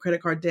whole bunch of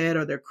credit card debt,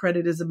 or their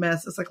credit is a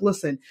mess. It's like,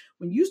 listen,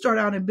 when you start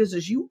out in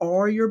business, you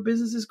are your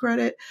business's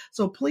credit.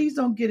 So please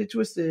don't get it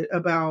twisted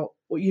about,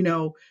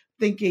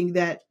 thinking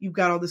that you've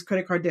got all this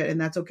credit card debt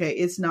and that's okay.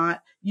 It's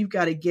not. You've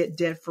got to get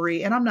debt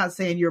free. And I'm not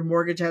saying your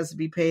mortgage has to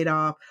be paid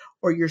off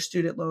or your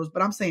student loans,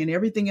 but I'm saying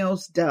everything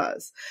else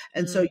does.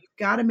 And so you've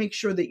got to make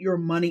sure that your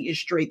money is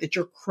straight, that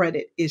your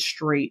credit is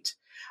straight.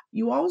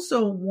 You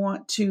also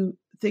want to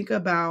think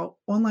about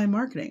online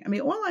marketing. I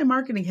mean, online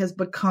marketing has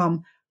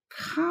become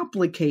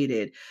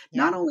complicated.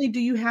 Yeah. Not only do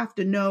you have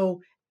to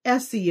know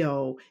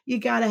SEO, you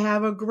got to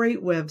have a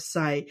great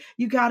website.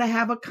 You got to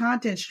have a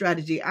content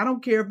strategy. I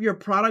don't care if you're a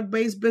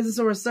product-based business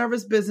or a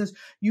service business,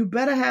 you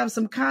better have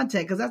some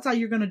content, because that's how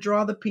you're going to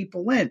draw the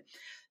people in.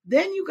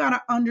 Then you got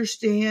to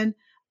understand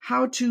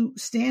how to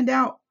stand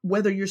out,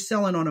 whether you're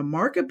selling on a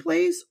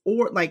marketplace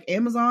or like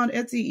Amazon,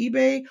 Etsy,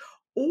 eBay,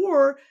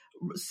 or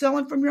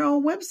selling from your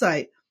own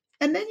website.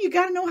 And then you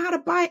got to know how to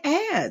buy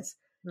ads.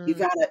 You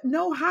got to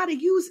know how to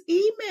use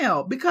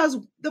email, because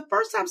the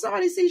first time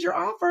somebody sees your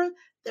offer,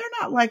 they're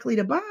not likely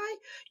to buy.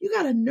 You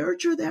got to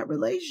nurture that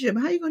relationship.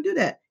 How are you going to do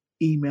that?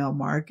 Email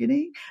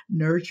marketing,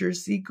 nurture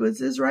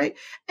sequences, right?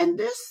 And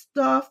this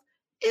stuff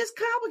is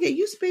complicated.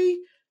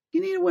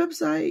 You need a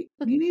website.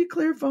 You need a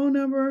clear phone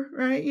number,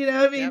 right?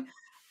 Yep.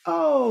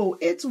 Oh,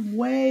 it's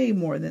way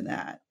more than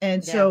that.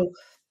 And so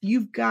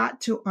you've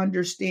got to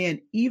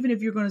understand, even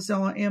if you're going to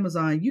sell on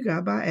Amazon, you got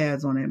to buy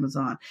ads on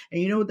Amazon.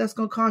 And you know what that's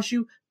going to cost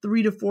you?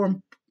 3 to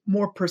 4%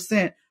 more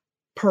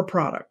per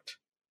product.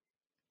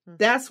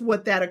 That's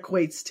what that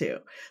equates to.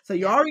 So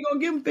you're already going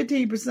to give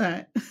them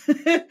 15%.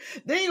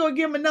 Then you're going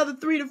to give them another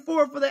 3 to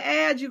 4 for the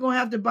ads you're going to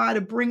have to buy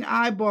to bring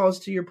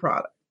eyeballs to your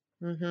product.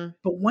 But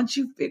once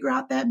you figure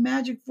out that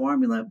magic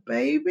formula,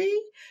 baby,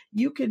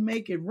 you can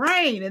make it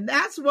rain. And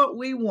that's what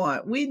we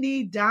want. We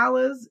need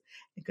dollars,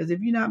 because if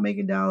you're not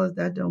making dollars,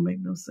 that don't make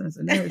no sense.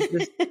 And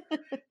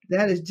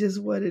that is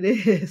just what it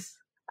is.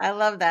 I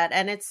love that.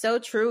 And it's so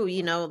true.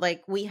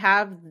 Like we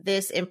have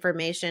this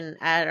information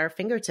at our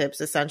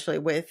fingertips essentially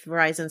with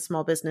Verizon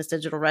Small Business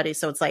Digital Ready.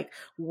 So it's like,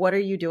 what are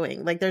you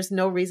doing? Like, there's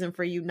no reason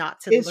for you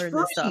not to It's learn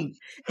this stuff. free.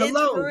 It's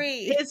Hello.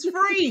 free. It's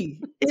free.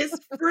 It's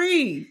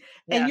free.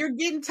 And Yeah. you're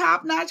getting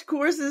top-notch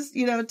courses,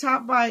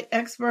 taught by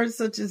experts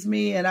such as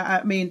me. And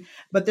I mean,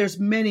 but there's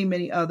many,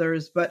 many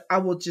others. But I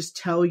will just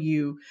tell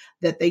you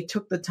that they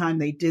took the time,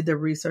 they did the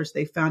research,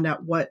 they found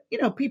out what,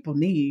 people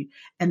need.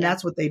 And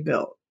that's what they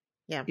built.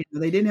 Yeah.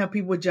 They didn't have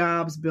people with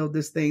jobs build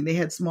this thing. They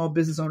had small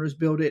business owners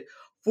build it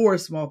for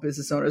small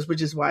business owners,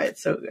 which is why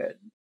it's so good.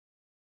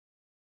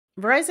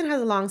 Verizon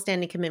has a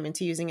long-standing commitment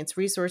to using its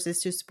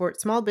resources to support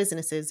small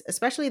businesses,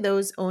 especially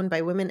those owned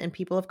by women and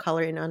people of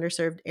color in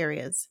underserved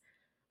areas.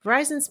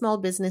 Verizon Small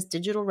Business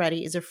Digital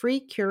Ready is a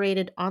free,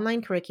 curated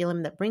online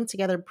curriculum that brings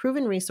together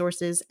proven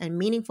resources and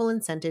meaningful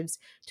incentives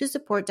to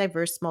support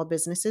diverse small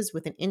businesses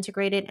with an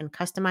integrated and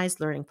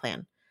customized learning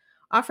plan.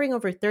 Offering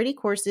over 30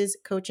 courses,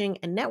 coaching,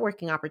 and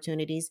networking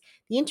opportunities,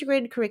 the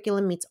integrated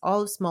curriculum meets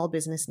all of small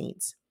business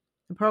needs.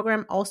 The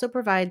program also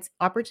provides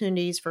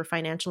opportunities for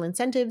financial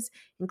incentives,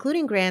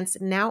 including grants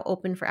now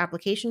open for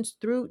applications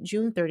through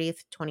June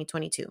 30th,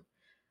 2022.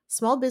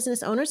 Small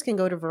business owners can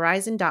go to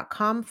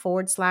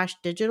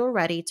verizon.com/digital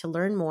ready to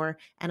learn more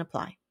and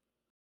apply.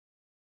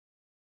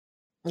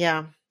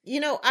 Yeah.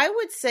 I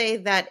would say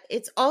that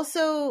it's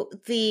also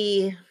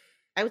the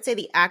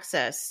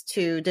access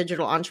to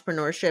digital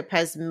entrepreneurship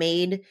has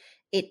made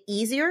it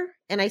easier.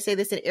 And I say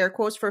this in air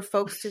quotes for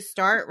folks to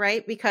start,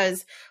 right?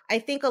 Because I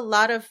think a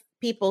lot of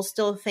people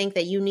still think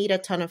that you need a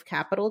ton of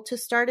capital to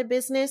start a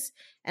business.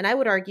 And I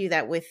would argue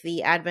that with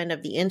the advent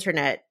of the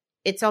internet,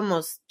 it's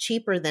almost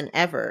cheaper than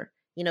ever,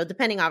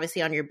 depending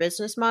obviously on your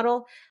business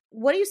model.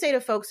 What do you say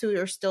to folks who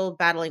are still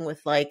battling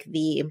with like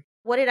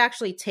what it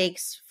actually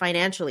takes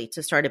financially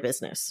to start a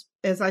business?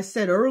 As I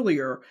said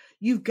earlier,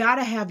 you've got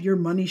to have your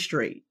money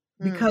straight.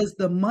 Because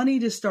the money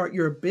to start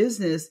your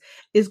business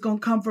is going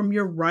to come from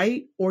your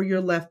right or your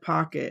left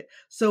pocket.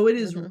 So it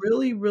is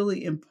really,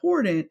 really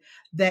important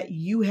that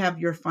you have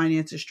your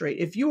finances straight.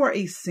 If you are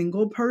a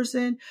single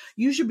person,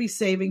 you should be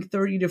saving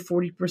 30 to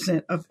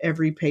 40% of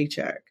every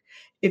paycheck.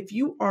 If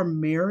you are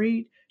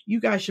married,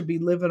 you guys should be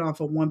living off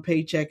of one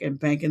paycheck and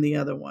banking the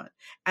other one.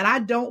 And I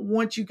don't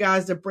want you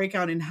guys to break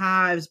out in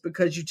hives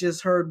because you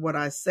just heard what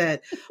I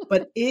said,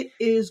 but it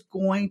is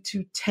going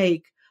to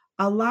take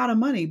a lot of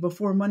money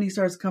before money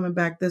starts coming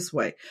back this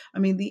way. I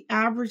mean, the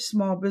average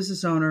small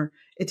business owner,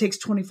 it takes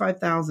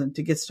 $25,000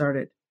 to get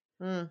started.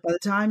 By the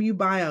time you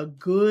buy a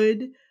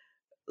good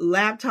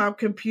laptop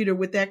computer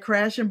with that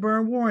crash and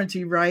burn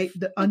warranty, right?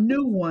 A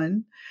new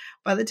one,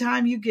 by the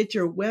time you get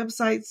your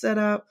website set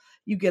up,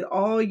 you get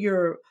all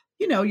your,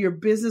 your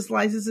business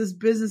licenses,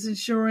 business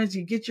insurance,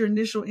 you get your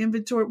initial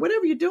inventory,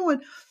 whatever you're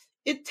doing,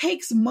 it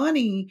takes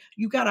money.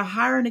 You got to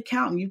hire an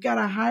accountant. You got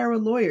to hire a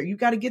lawyer. You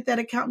got to get that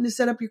accountant to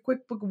set up your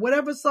QuickBooks,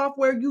 whatever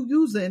software you're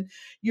using.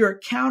 Your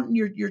accountant,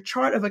 your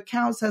chart of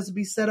accounts has to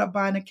be set up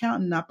by an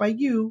accountant, not by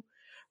you,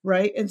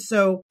 right? And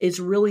so it's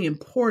really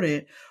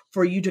important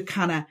for you to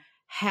kind of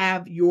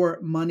have your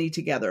money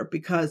together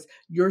because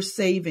your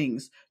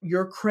savings,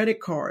 your credit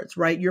cards,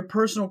 right? Your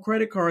personal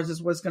credit cards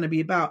is what's going to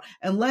be about.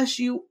 Unless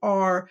you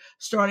are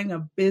starting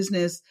a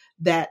business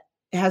that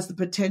has the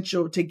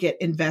potential to get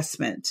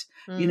investment,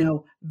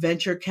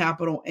 venture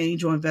capital,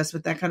 angel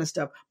investment, that kind of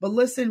stuff. But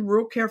listen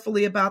real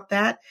carefully about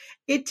that.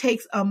 It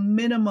takes a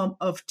minimum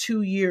of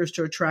 2 years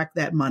to attract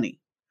that money.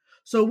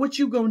 So what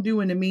you going to do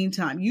in the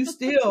meantime? You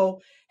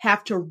still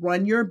have to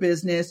run your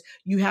business.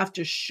 You have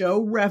to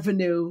show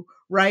revenue,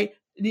 right?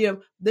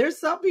 There's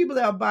some people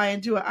that will buy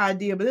into an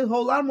idea, but there's a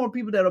whole lot more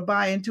people that will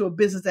buy into a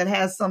business that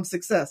has some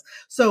success.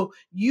 So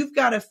you've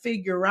got to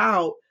figure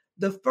out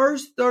the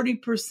first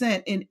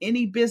 30% in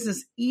any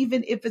business,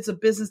 even if it's a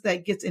business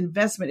that gets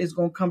investment, is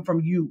going to come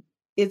from you.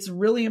 It's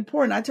really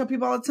important. I tell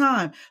people all the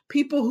time,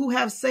 people who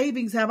have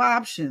savings have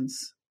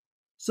options.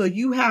 So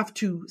you have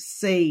to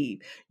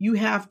save. You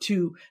have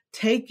to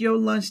take your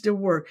lunch to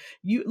work.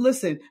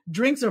 Listen,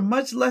 drinks are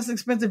much less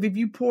expensive if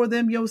you pour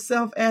them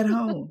yourself at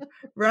home,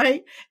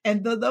 right?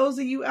 And those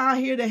of you out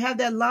here that have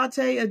that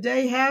latte a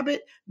day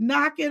habit,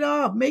 knock it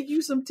off. Make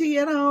you some tea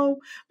at home.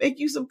 Make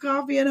you some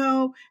coffee at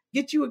home.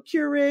 Get you a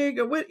Keurig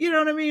or what, you know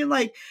what I mean?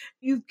 Like,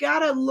 you've got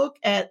to look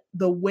at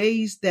the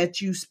ways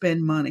that you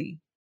spend money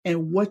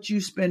and what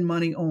you spend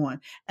money on.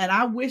 And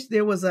I wish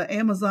there was an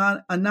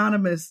Amazon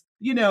Anonymous,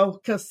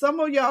 because some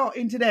of y'all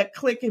into that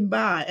click and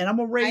buy. And I'm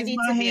gonna raise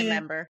my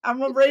hand. I'm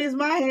gonna raise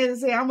my hand and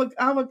say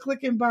I'm a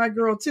click and buy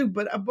girl too.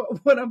 But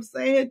what I'm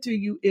saying to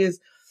you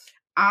is,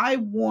 I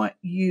want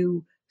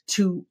you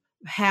to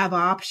have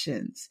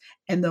options.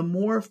 And the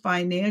more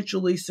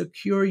financially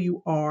secure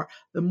you are,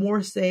 the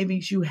more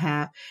savings you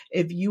have.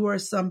 If you are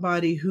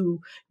somebody who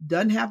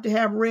doesn't have to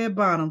have red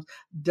bottoms,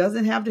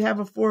 doesn't have to have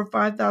a 4,000 or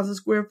 5,000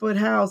 square foot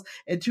house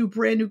and 2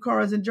 brand new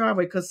cars in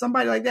driveway, because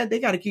somebody like that, they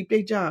got to keep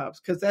their jobs,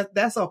 because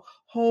that's a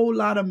whole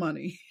lot of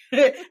money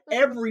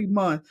every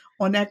month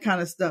on that kind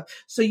of stuff.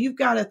 So you've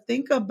got to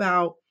think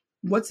about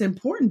what's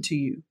important to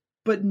you,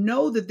 but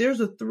know that there's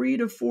a 3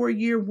 to 4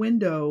 year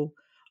window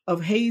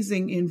of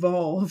hazing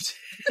involved.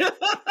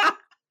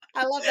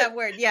 I love that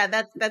word. Yeah,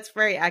 that's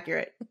very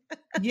accurate.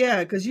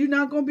 Yeah, because you're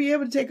not going to be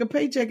able to take a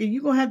paycheck and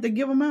you're going to have to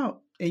give them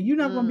out. And you're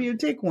not going to be able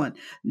to take one.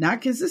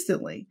 Not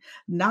consistently.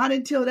 Not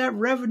until that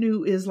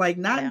revenue is like,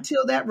 not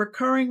until that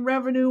recurring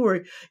revenue,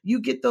 or you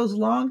get those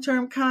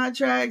long-term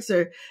contracts,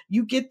 or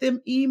you get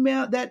that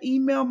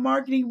email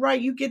marketing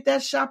right. You get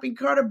that shopping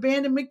cart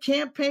abandonment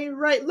campaign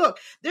right. Look,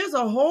 there's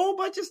a whole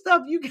bunch of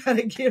stuff you got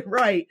to get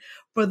right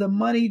for the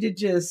money to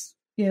just,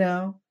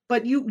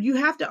 but you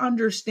have to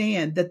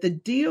understand that the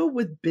deal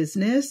with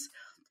business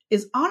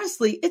is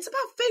honestly, it's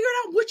about figuring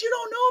out what you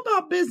don't know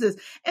about business.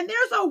 And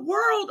there's a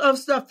world of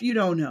stuff you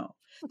don't know.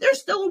 There's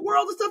still a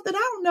world of stuff that I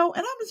don't know.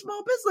 And I'm a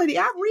small business lady.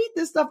 I read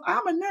this stuff.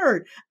 I'm a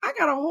nerd. I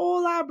got a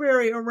whole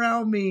library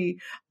around me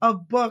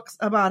of books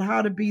about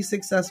how to be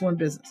successful in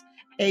business,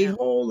 a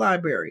whole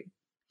library.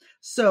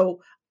 So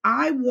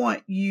I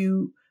want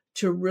you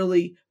to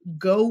really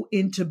go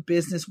into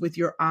business with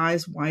your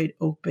eyes wide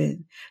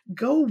open.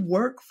 Go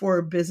work for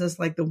a business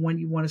like the one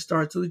you want to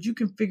start so that you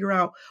can figure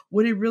out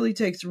what it really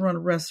takes to run a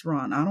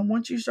restaurant. I don't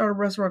want you to start a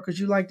restaurant because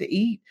you like to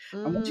eat.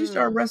 I want you to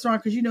start a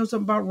restaurant because you know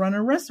something about running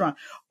a restaurant.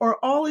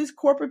 Or all these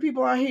corporate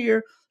people out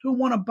here who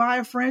want to buy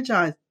a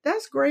franchise.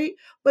 That's great.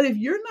 But if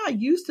you're not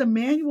used to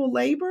manual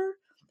labor,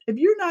 if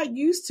you're not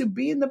used to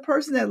being the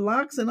person that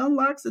locks and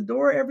unlocks the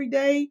door every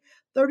day,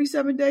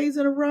 37 days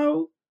in a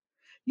row,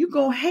 you're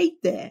going to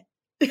hate that.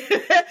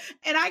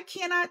 And I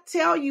cannot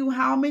tell you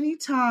how many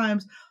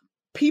times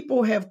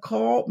people have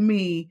called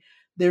me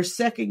their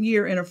second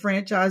year in a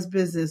franchise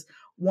business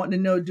wanting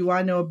to know, do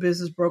I know a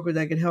business broker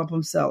that can help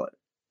them sell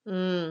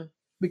it?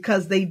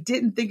 Because they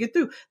didn't think it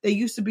through. They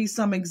used to be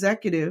some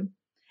executive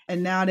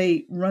and now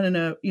they running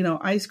a,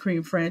 ice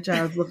cream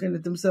franchise looking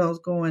at themselves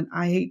going,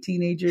 I hate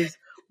teenagers.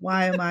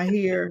 Why am I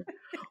here?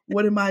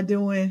 What am I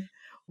doing?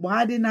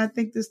 Why didn't I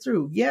think this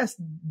through? Yes,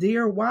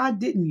 dear, why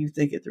didn't you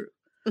think it through?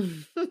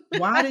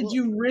 Why did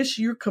you risk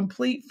your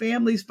complete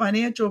family's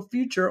financial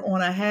future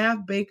on a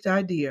half-baked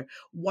idea?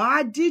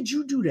 Why did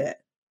you do that?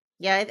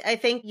 Yeah, I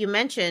think you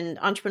mentioned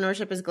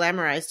entrepreneurship is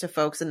glamorized to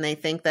folks and they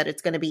think that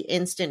it's going to be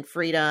instant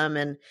freedom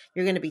and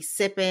you're going to be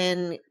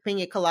sipping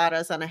pina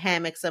coladas on a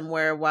hammock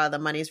somewhere while the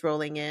money's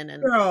rolling in.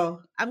 And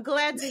girl, I'm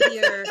glad to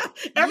hear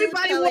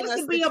everybody wants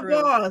to be a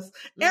boss.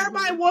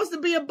 Everybody wants to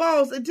be a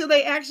boss until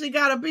they actually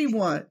got to be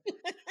one.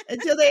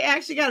 Until they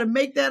actually got to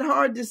make that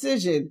hard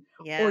decision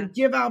or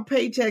give out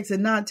paychecks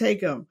and not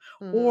take them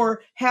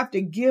or have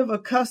to give a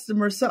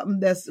customer something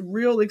that's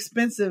real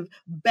expensive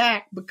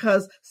back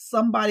because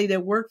somebody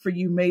that worked for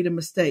you made a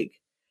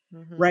mistake.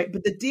 Right.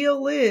 But the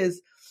deal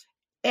is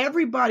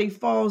everybody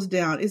falls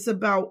down. It's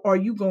about, are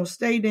you going to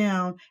stay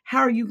down? How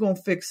are you going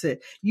to fix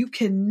it? You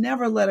can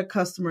never let a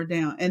customer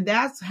down. And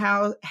that's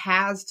how it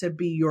has to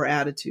be your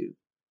attitude.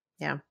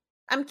 Yeah.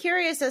 I'm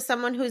curious, as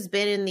someone who's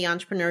been in the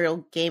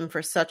entrepreneurial game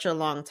for such a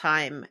long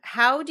time,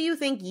 how do you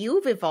think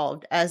you've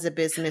evolved as a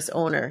business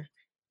owner?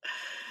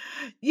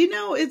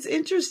 It's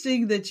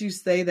interesting that you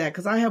say that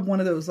because I have one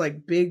of those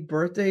like big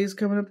birthdays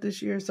coming up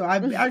this year. So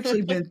I've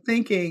actually been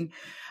thinking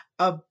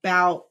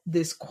about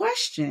this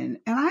question.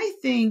 And I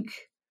think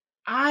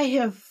I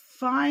have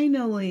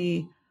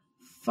finally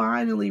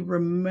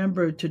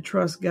remembered to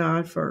trust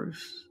God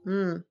first.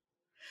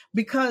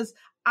 Because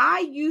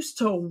I used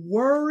to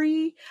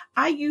worry.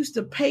 I used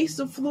to pace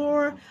the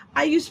floor.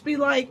 I used to be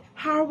like,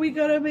 how are we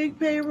going to make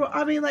payroll?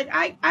 I mean, like,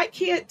 I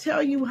can't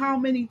tell you how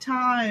many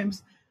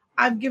times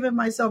I've given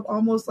myself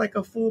almost like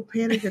a full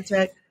panic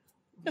attack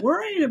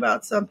worrying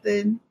about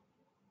something.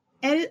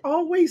 And it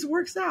always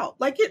works out.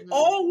 Like it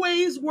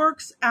always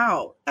works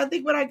out. I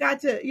think when I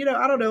got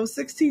to,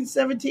 16,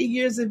 17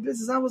 years in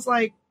business, I was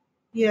like,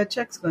 yeah,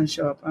 check's going to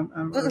show up.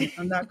 I'm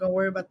not going to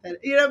worry about that.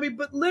 You know what I mean?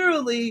 But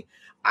literally,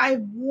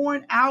 I've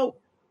worn out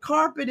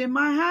carpet in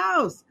my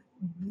house,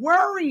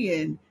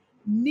 worrying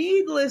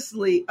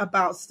needlessly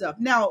about stuff.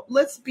 Now,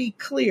 let's be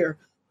clear.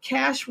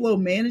 Cash flow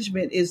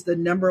management is the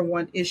number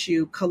one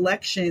issue.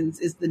 Collections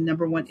is the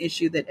number one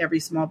issue that every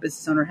small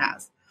business owner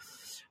has.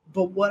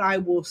 But what I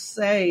will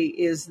say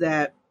is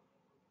that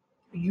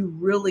you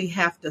really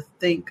have to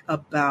think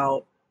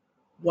about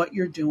what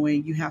you're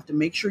doing. You have to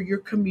make sure you're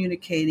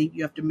communicating.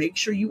 You have to make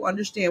sure you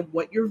understand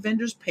what your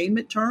vendor's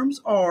payment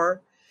terms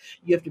are.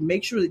 You have to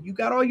make sure that you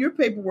got all your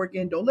paperwork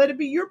in. Don't let it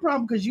be your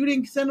problem because you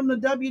didn't send them the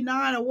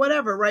W-9 or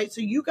whatever, right? So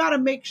you got to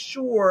make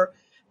sure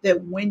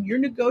that when you're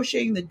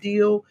negotiating the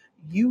deal,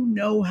 you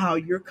know how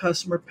your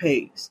customer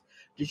pays.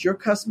 Does your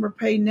customer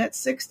pay net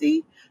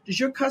 60? Does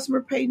your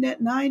customer pay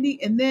net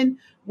 90? And then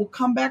we'll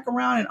come back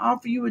around and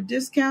offer you a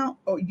discount,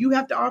 or you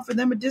have to offer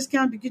them a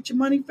discount to get your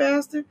money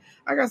faster.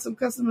 I got some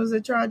customers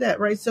that tried that,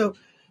 right? So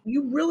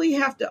you really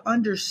have to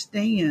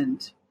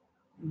understand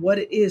what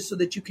it is so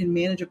that you can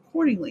manage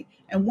accordingly.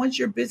 And once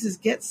your business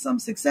gets some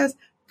success,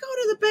 go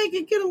to the bank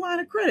and get a line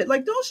of credit.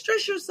 Like, don't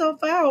stress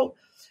yourself out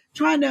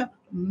trying to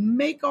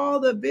make all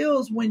the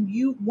bills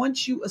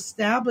once you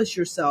establish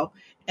yourself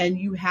and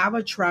you have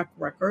a track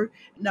record.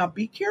 Now,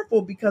 be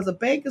careful because a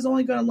bank is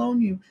only going to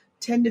loan you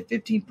 10 to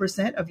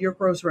 15% of your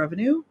gross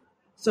revenue.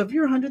 So if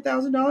you're a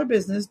 $100,000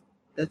 business,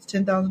 That's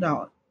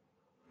 $10,000.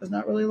 That's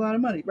not really a lot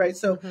of money, right?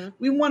 So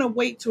we want to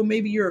wait till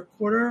maybe you're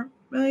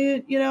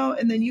 $250,000,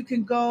 and then you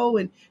can go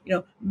and,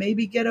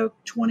 maybe get a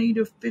 $20,000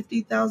 to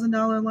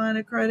 $50,000 line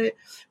of credit.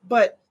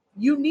 But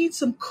you need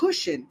some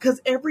cushion because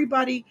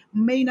everybody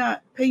may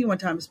not pay you on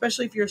time,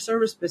 especially if you're a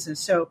service business.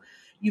 So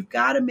you've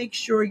got to make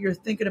sure you're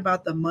thinking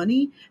about the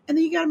money, and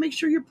then you got to make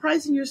sure you're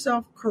pricing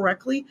yourself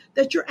correctly,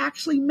 that you're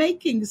actually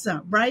making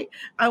some, right?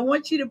 I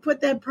want you to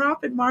put that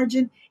profit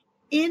margin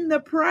in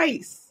the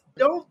price.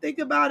 Don't think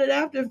about it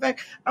after the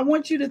fact. I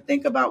want you to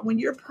think about when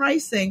you're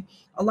pricing.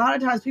 A lot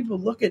of times people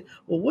look at,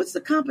 well, what's the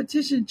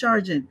competition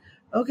charging?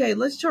 Okay,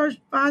 let's charge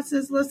 5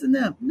 cents less than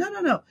them.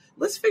 No.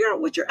 Let's figure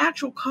out what your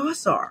actual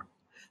costs are.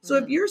 So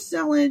if you're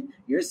selling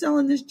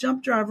this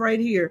jump drive right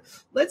here,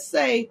 let's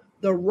say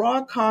the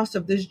raw cost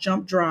of this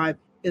jump drive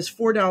is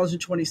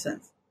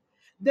 $4.20.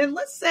 Then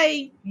let's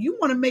say you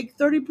want to make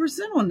 30%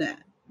 on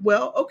that.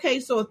 Well,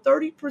 okay, so a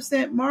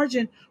 30%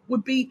 margin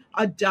would be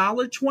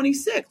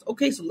 $1.26.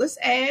 Okay, so let's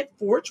add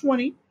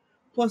 $4.20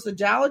 plus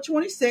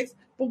 $1.26.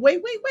 But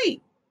wait.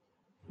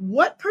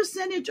 What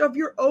percentage of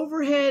your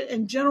overhead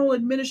and general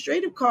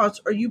administrative costs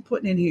are you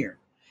putting in here?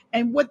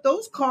 And what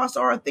those costs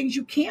are things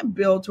you can't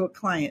bill to a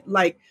client,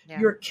 like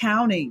your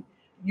accounting,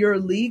 your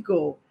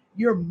legal,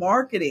 your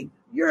marketing,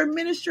 your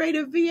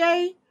administrative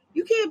VA.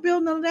 You can't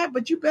bill none of that,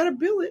 but you better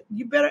bill it.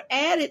 You better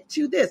add it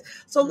to this.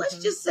 So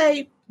let's just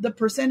say the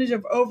percentage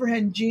of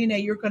overhead and G&A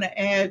you're going to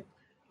add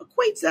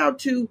equates out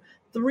to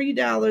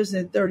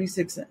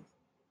 $3.36.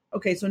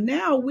 Okay, so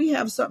now we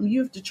have something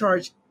you have to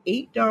charge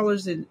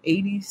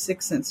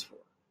 $8.86 for.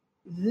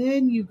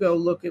 Then you go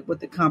look at what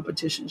the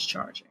competition's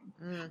charging.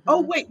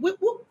 Oh, wait.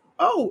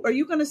 Oh, are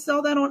you going to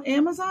sell that on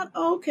Amazon?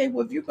 Oh, okay,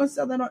 well, if you're going to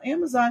sell that on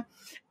Amazon,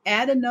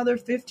 add another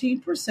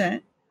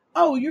 15%.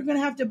 Oh, you're going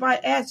to have to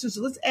buy ads,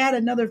 so let's add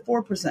another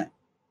 4%.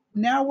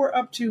 Now we're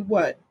up to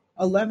what?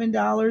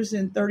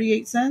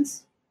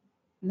 $11.38.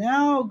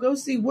 Now go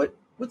see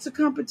what's the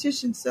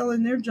competition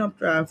selling their jump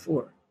drive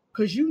for?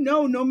 Because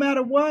no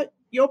matter what,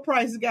 your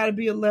price has got to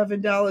be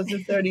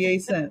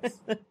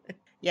 $11.38.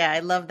 Yeah, I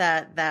love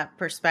that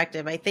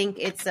perspective. I think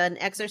it's an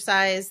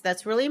exercise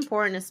that's really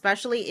important,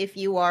 especially if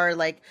you are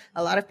like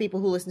a lot of people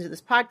who listen to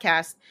this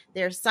podcast,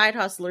 they're side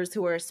hustlers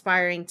who are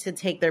aspiring to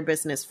take their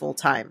business full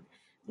time.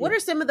 What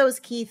are some of those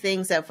key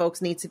things that folks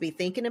need to be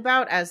thinking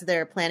about as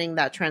they're planning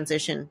that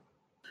transition?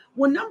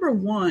 Well, number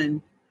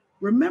one,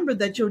 remember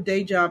that your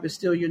day job is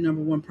still your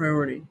number one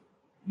priority.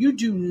 You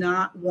do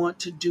not want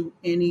to do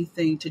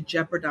anything to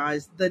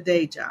jeopardize the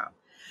day job.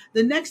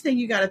 The next thing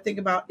you got to think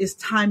about is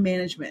time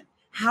management.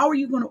 How are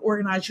you going to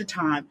organize your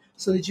time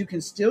so that you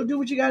can still do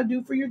what you got to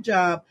do for your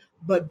job,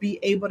 but be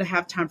able to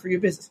have time for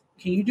your business?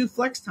 Can you do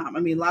flex time? I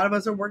mean, a lot of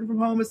us are working from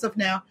home and stuff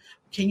now.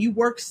 Can you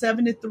work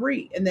 7 to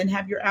 3 and then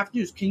have your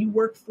afternoons? Can you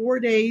work 4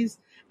 days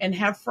and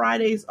have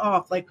Fridays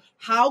off? Like,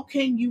 how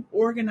can you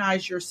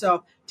organize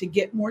yourself to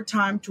get more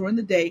time during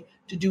the day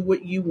to do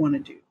what you want to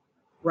do,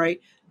 right?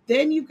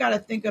 Then you've got to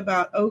think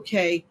about,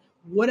 okay,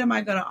 what am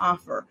I going to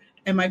offer?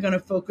 Am I going to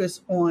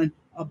focus on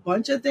a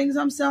bunch of things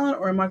I'm selling,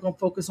 or am I going to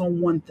focus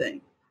on one thing?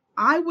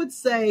 I would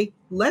say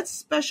let's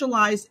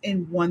specialize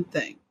in one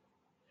thing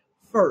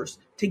first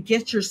to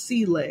get your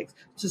sea legs,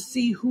 to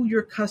see who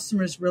your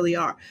customers really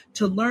are,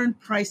 to learn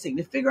pricing,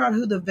 to figure out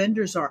who the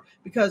vendors are,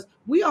 because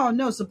we all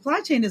know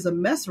supply chain is a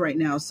mess right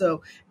now.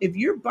 So if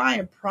you're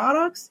buying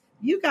products,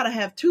 you got to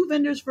have 2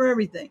 vendors for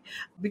everything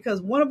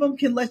because one of them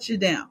can let you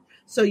down.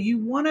 So you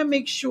want to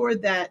make sure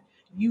that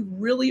you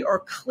really are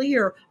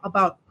clear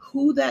about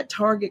who that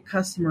target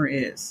customer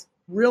is.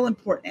 Real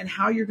important, and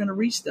how you're going to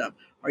reach them.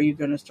 Are you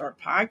going to start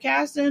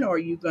podcasting? Or are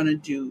you going to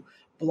do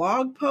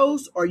blog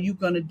posts? Are you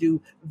going to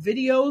do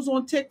videos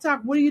on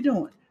TikTok? What are you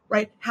doing,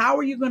 right? How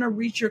are you going to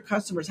reach your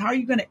customers? How are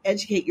you going to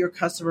educate your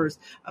customers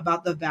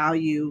about the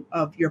value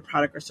of your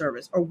product or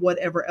service or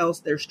whatever else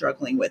they're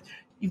struggling with?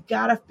 You've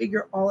got to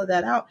figure all of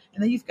that out.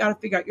 And then you've got to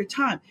figure out your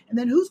time. And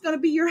then who's going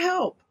to be your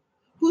help?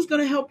 Who's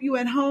going to help you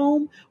at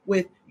home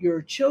with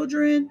your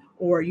children,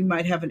 or you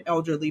might have an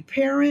elderly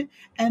parent?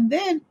 And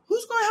then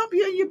who's going to help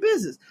you in your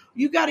business?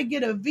 You got to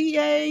get a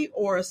VA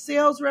or a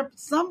sales rep,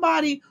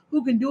 somebody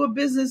who can do a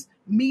business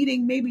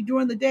meeting maybe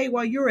during the day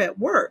while you're at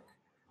work,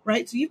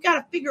 right? So you've got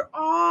to figure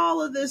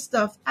all of this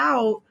stuff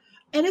out,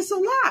 and it's a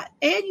lot.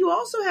 And you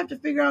also have to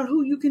figure out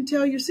who you can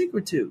tell your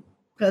secret to,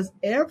 because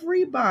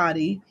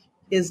everybody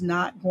is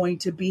not going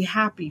to be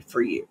happy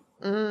for you.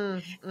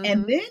 Mm-hmm.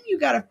 And then you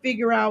got to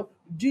figure out,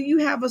 do you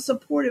have a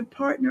supportive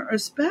partner or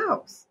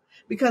spouse?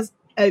 Because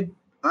a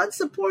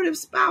unsupportive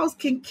spouse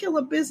can kill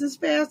a business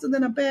faster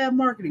than a bad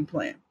marketing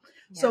plan.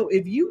 Yeah. So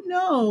if you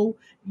know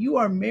you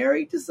are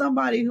married to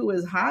somebody who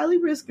is highly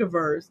risk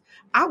averse,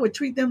 I would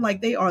treat them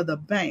like they are the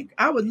bank.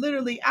 I would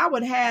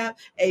have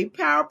a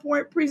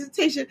PowerPoint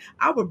presentation.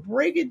 I would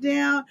break it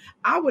down.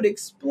 I would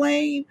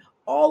explain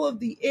all of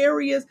the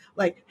areas,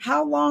 like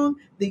how long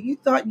that you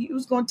thought it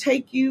was going to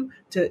take you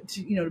to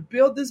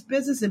build this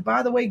business. And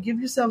by the way, give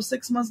yourself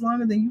 6 months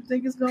longer than you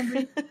think it's going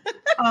to be.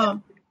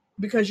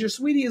 Because your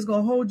sweetie is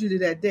going to hold you to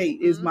that date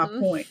is my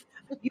point.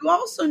 You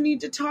also need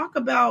to talk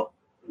about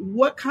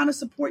what kind of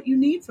support you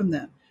need from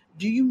them.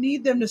 Do you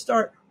need them to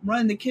start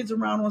running the kids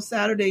around on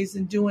Saturdays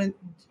and doing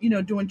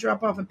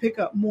drop off and pick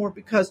up more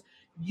because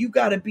you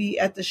got to be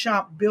at the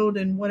shop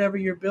building whatever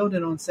you're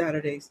building on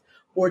Saturdays,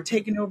 or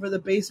taking over the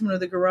basement or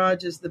the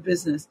garage as the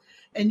business.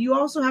 And you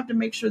also have to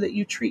make sure that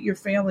you treat your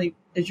family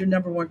as your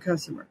number one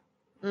customer.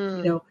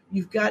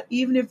 You've got,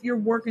 even if you're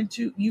working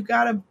you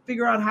got to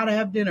figure out how to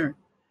have dinner.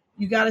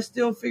 You got to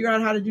still figure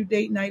out how to do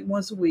date night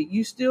once a week.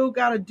 You still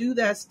got to do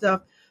that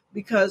stuff,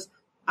 because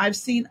I've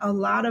seen a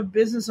lot of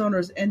business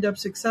owners end up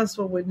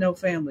successful with no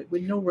family,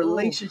 with no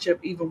relationship,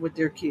 even with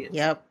their kids.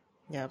 Yep.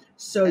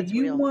 So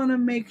you want to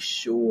make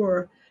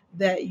sure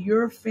that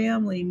your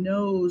family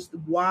knows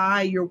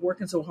why you're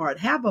working so hard.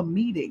 Have a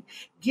meeting.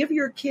 Give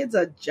your kids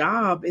a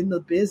job in the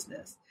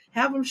business.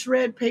 Have them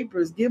shred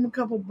papers. Give them a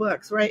couple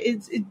bucks,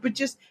 right? But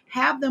just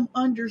have them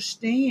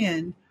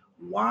understand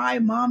why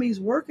mommy's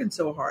working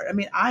so hard. I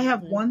mean, I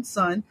have one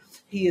son.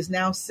 He is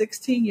now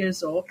 16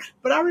 years old.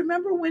 But I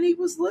remember when he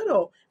was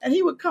little, and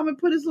he would come and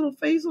put his little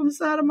face on the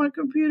side of my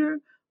computer.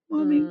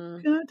 Mommy,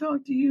 can I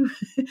talk to you?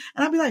 And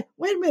I'd be like,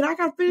 wait a minute, I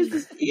got to finish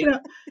this.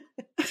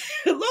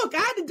 Look, I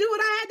had to do what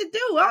I had to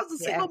do. I was a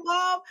single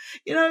mom.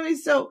 You know what I mean?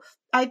 So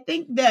I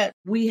think that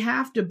we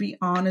have to be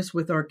honest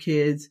with our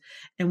kids,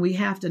 and we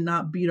have to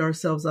not beat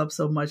ourselves up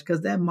so much,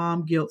 because that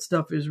mom guilt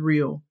stuff is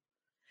real.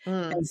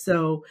 And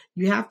so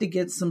you have to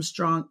get some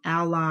strong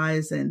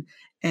allies and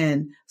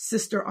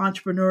sister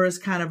entrepreneurs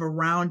kind of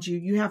around you.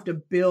 You have to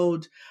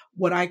build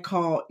what I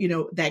call,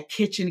 that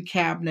kitchen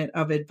cabinet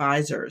of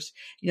advisors.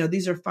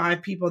 These are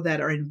 5 people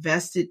that are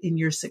invested in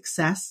your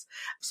success.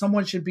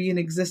 Someone should be an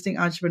existing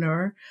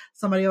entrepreneur.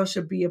 Somebody else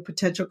should be a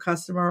potential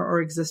customer or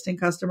existing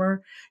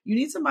customer. You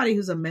need somebody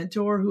who's a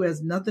mentor, who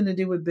has nothing to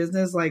do with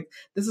business. Like,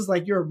 this is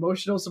like your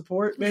emotional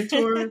support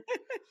mentor.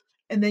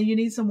 And then you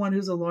need someone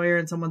who's a lawyer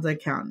and someone's an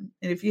accountant.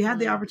 And if you had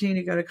the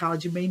opportunity to go to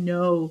college, you may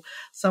know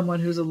someone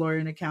who's a lawyer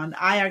and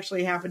accountant. I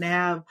actually happen to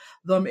have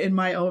them in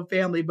my own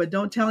family, but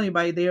don't tell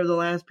anybody. They are the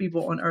last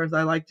people on earth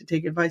I like to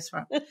take advice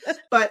from.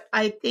 But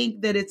I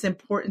think that it's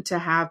important to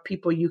have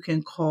people you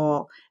can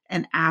call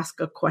and ask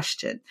a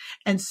question.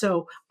 And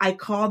so I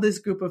call this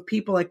group of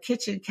people a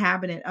kitchen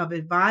cabinet of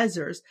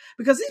advisors,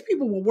 because these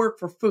people will work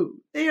for food.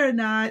 They are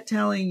not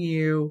telling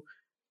you,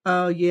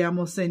 oh yeah, I'm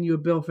going to send you a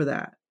bill for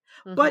that.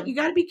 But you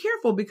got to be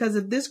careful, because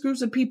if this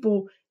group of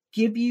people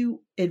give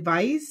you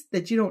advice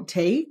that you don't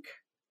take,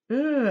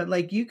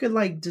 you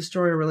could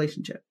destroy a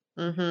relationship.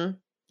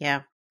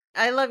 Yeah.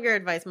 I love your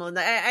advice,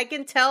 Melinda. I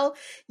can tell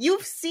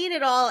you've seen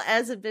it all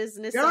as a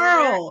business owner.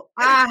 Girl,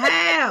 I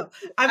have.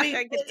 I mean,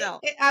 I can tell.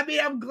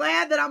 I'm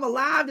glad that I'm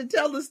alive to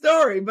tell the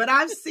story, but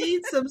I've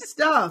seen some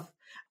stuff.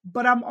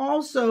 But I'm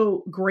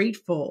also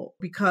grateful,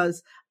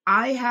 because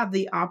I have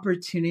the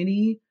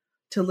opportunity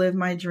to live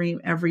my dream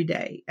every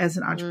day as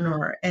an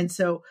entrepreneur. And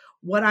so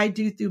what I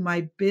do through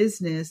my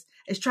business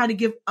is try to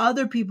give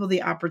other people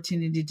the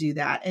opportunity to do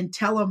that, and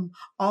tell them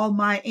all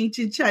my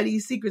ancient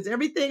Chinese secrets,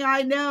 everything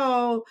I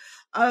know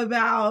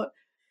about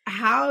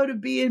how to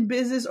be in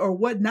business, or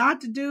what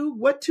not to do,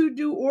 what to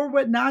do, or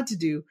what not to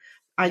do.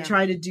 I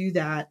try to do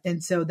that.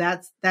 And so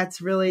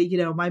that's really,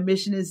 my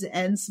mission is to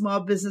end small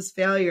business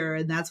failure.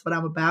 And that's what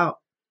I'm about.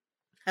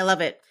 I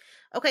love it.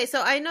 Okay,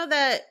 so I know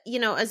that,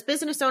 as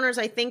business owners,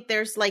 I think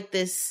there's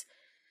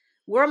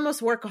we're almost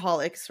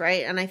workaholics,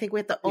 right? And I think we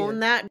have to own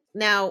that.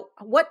 Now,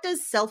 what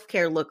does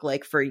self-care look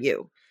like for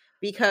you?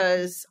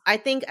 Because I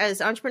think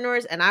as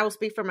entrepreneurs, and I will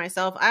speak for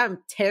myself, I'm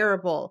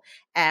terrible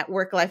at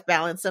work-life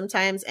balance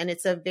sometimes. And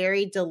it's a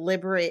very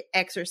deliberate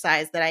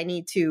exercise that I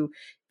need to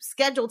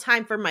schedule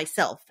time for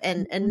myself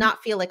and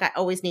not feel like I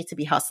always need to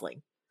be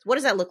hustling. What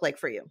does that look like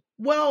for you?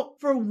 Well,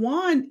 for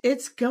one,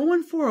 it's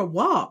going for a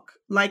walk.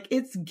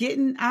 It's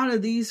getting out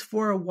of these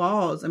 4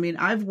 walls. I mean,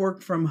 I've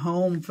worked from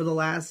home for the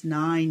last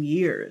 9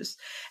 years.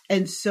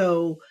 And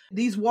so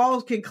these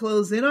walls can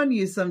close in on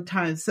you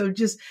sometimes. So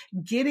just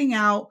getting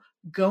out,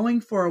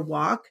 going for a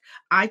walk.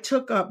 I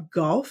took up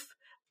golf.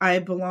 I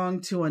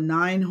belong to a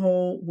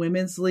 9-hole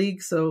women's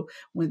league. So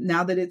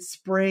now that it's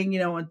spring,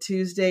 on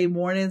Tuesday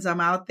mornings, I'm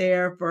out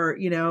there for,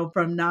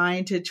 from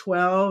 9 to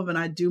 12, and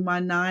I do my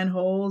 9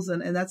 holes.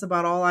 And that's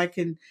about all I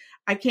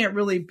can't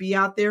really be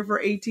out there for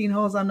 18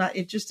 holes. I'm not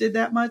interested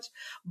that much,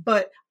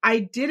 but I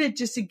did it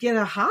just to get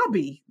a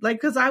hobby.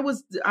 Cause I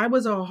was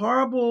a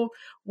horrible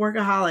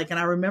workaholic. And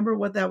I remember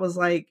what that was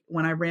like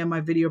when I ran my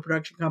video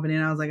production company,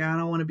 and I was like, I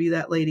don't want to be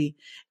that lady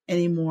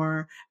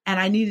anymore. And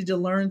I needed to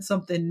learn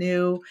something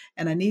new,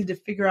 and I needed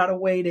to figure out a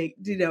way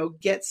to,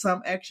 get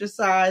some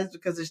exercise,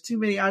 because there's too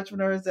many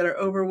entrepreneurs that are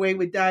overweight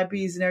with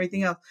diabetes and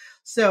everything else.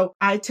 So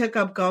I took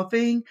up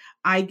golfing.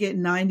 I get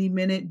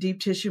 90-minute deep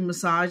tissue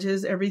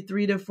massages every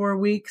 3 to 4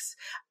 weeks.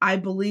 I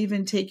believe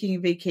in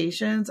taking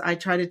vacations. I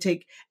try to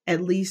take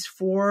at least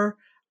 4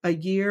 a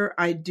year.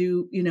 I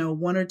do,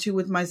 1 or 2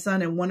 with my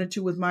son, and 1 or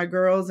 2 with my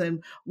girls,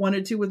 and 1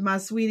 or 2 with my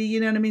sweetie. You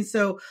know what I mean?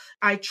 So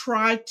I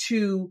try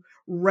to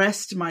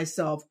rest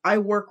myself. I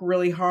work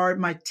really hard.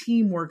 My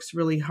team works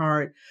really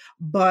hard,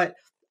 but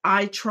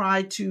I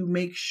try to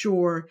make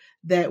sure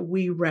that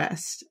we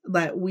rest,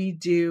 that we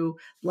do.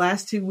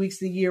 Last 2 weeks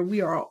of the year,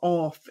 we are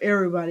off.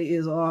 Everybody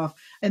is off.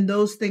 And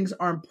those things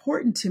are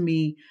important to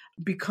me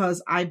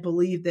because I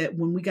believe that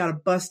when we got to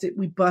bust it,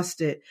 we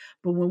bust it.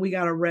 But when we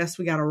got to rest,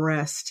 we got to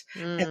rest.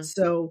 And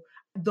so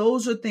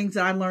those are things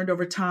that I learned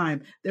over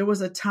time. There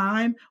was a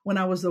time when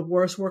I was the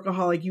worst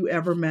workaholic you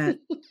ever met.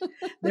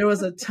 There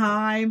was a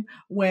time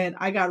when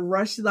I got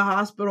rushed to the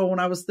hospital when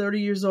I was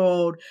 30 years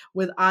old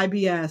with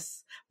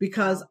IBS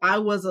because I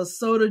was a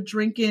soda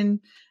drinking,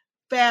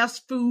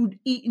 fast food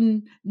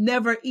eating,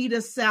 never eat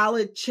a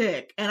salad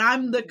chick. And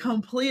I'm the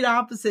complete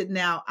opposite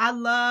now. I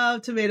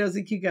love tomatoes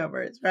and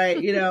cucumbers, right?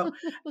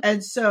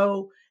 And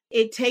so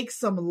it takes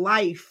some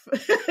life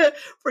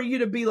for you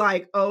to be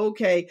like, oh,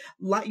 okay,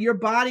 your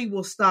body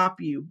will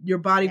stop you. Your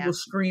body will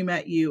scream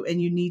at you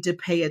and you need to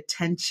pay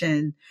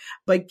attention.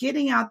 But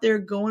getting out there,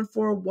 going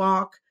for a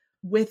walk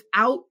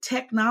without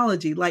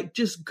technology, like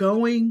just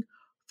going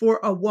for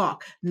a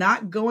walk,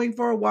 not going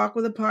for a walk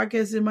with a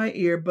podcast in my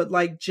ear, but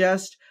like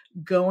just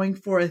going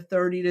for a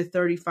 30 to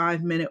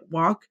 35 minute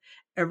walk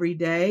every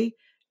day.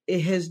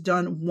 It has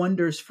done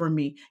wonders for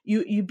me.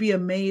 You'd be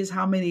amazed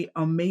how many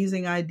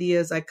amazing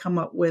ideas I come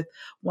up with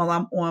while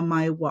I'm on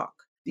my walk.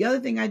 The other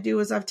thing I do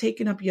is I've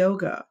taken up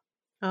yoga.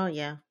 Oh,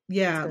 yeah.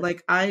 Yeah.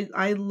 Like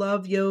I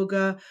love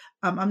yoga.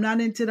 I'm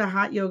not into the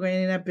hot yoga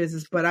and that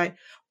business, but I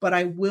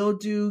will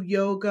do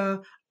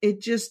yoga. It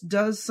just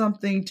does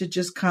something to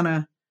just kind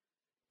of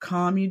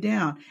calm you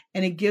down.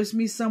 And it gives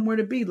me somewhere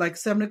to be, like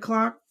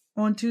 7:00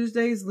 on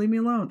Tuesdays. Leave me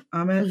alone.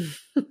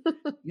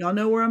 Y'all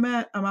know where I'm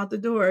at. I'm out the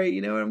door. You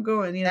know where I'm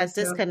going. That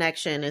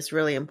disconnection is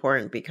really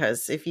important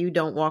because if you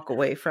don't walk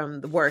away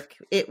from the work,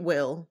 it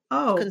will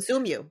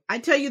consume you. I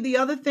tell you the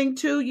other thing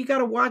too, you got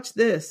to watch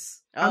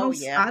this.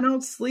 I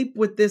don't sleep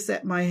with this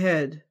at my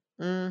head.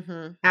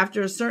 Mm-hmm.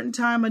 After a certain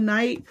time of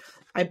night,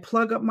 I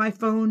plug up my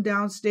phone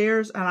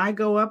downstairs and I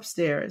go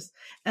upstairs.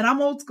 And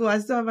I'm old school. I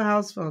still have a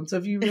house phone. So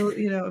if you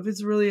really, if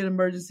it's really an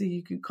emergency,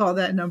 you can call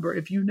that number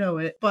if you know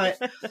it. But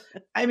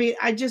I mean,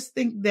 I just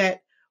think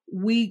that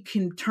we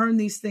can turn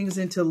these things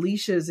into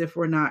leashes if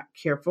we're not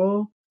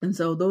careful. And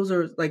so those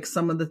are like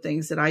some of the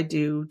things that I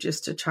do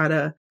just to try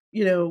to,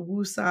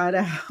 woo-side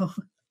it out.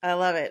 I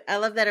love it. I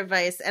love that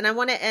advice. And I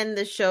want to end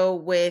the show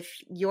with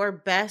your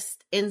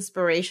best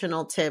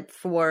inspirational tip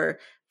for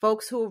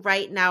folks who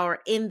right now are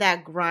in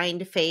that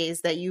grind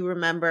phase that you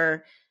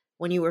remember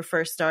when you were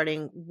first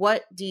starting.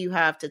 What do you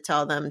have to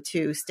tell them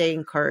to stay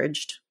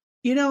encouraged?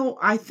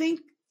 I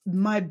think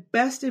my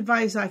best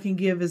advice I can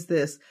give is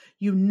this.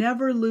 You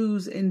never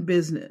lose in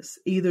business.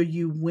 Either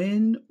you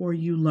win or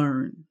you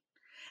learn.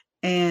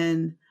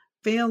 And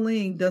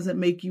failing doesn't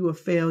make you a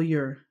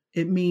failure.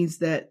 It means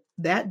that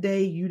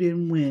day you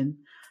didn't win,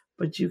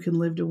 but you can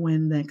live to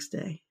win next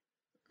day.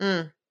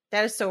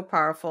 That is so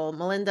powerful.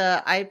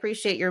 Melinda, I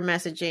appreciate your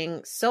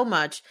messaging so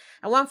much.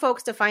 I want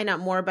folks to find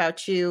out more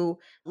about you.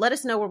 Let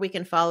us know where we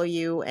can follow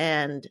you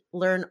and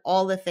learn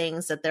all the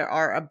things that there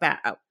are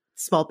about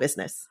small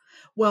business.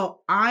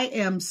 Well, I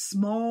am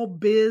Small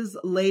Biz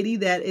Lady.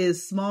 That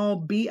is small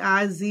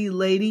B-I-Z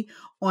lady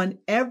on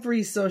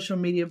every social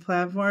media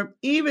platform,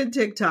 even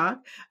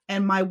TikTok.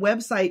 And my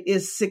website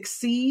is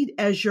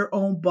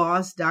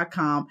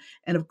succeedasyourownboss.com.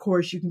 And of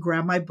course, you can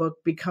grab my book,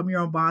 Become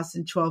Your Own Boss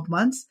in 12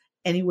 Months,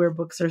 anywhere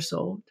books are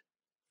sold.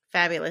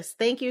 Fabulous.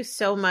 Thank you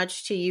so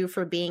much to you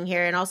for being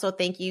here. And also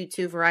thank you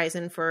to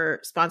Verizon for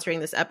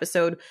sponsoring this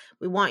episode.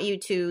 We want you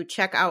to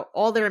check out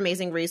all their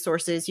amazing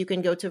resources. You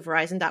can go to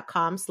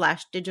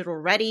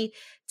verizon.com/digitalready.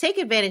 Take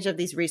advantage of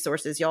these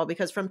resources, y'all,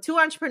 because from two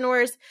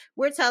entrepreneurs,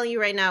 we're telling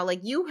you right now, like,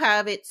 you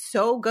have it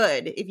so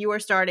good if you are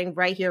starting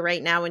right here,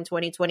 right now in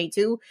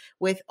 2022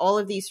 with all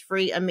of these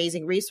free,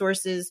 amazing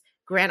resources,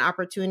 grant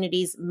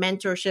opportunities,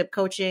 mentorship,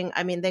 coaching.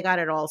 I mean, they got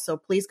it all. So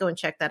please go and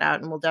check that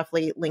out. And we'll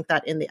definitely link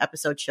that in the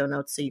episode show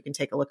notes so you can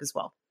take a look as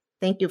well.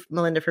 Thank you,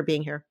 Melinda, for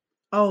being here.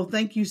 Oh,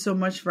 thank you so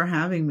much for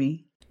having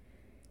me.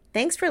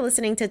 Thanks for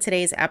listening to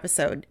today's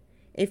episode.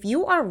 If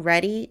you are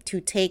ready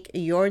to take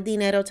your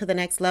dinero to the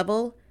next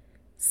level,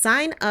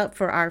 sign up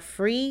for our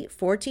free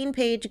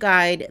 14-page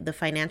guide, The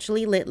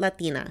Financially Lit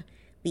Latina,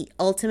 the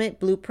ultimate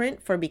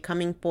blueprint for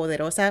becoming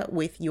poderosa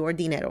with your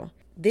dinero.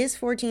 This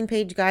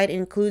 14-page guide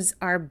includes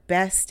our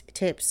best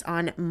tips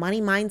on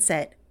money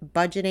mindset,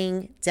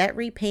 budgeting, debt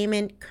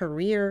repayment,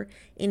 career,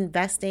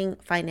 investing,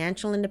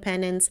 financial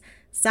independence,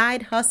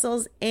 side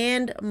hustles,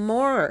 and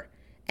more.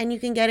 And you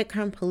can get it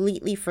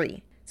completely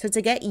free. So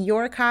to get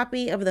your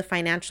copy of The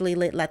Financially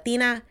Lit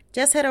Latina,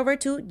 just head over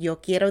to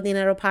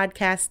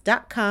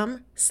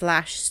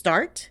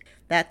yoquierodineropodcast.com/start.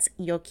 That's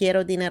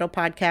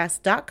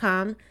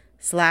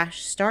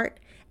yoquierodineropodcast.com/start.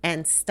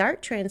 And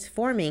start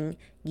transforming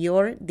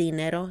your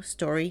dinero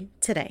story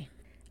today.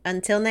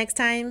 Until next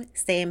time,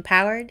 stay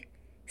empowered,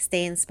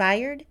 stay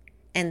inspired,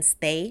 and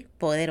stay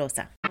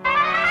poderosa.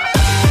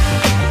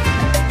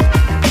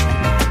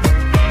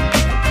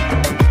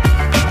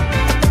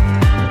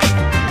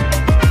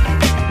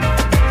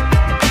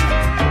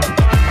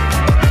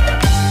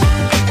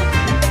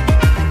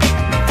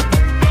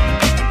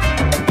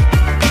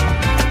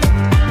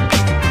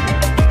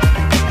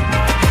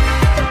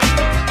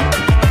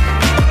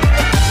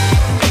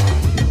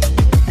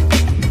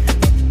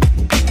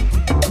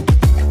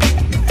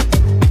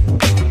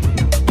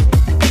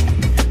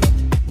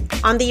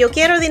 On the Yo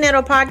Quiero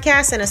Dinero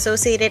podcast and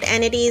associated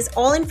entities,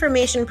 all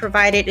information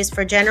provided is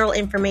for general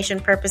information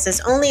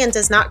purposes only and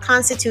does not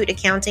constitute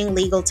accounting,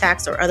 legal,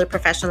 tax, or other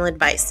professional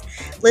advice.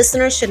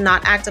 Listeners should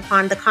not act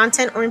upon the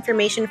content or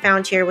information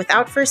found here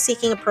without first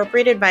seeking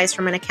appropriate advice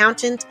from an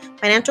accountant,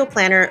 financial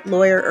planner,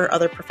 lawyer, or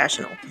other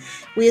professional.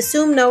 We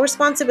assume no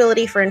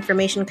responsibility for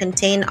information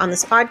contained on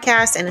this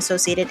podcast and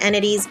associated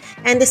entities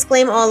and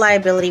disclaim all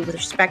liability with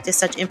respect to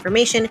such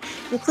information,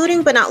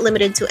 including but not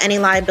limited to any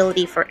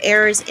liability for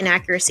errors,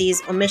 inaccuracies,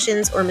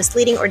 omissions, or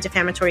misleading or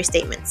defamatory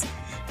statements.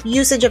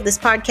 Usage of this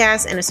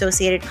podcast and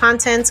associated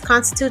contents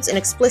constitutes an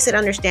explicit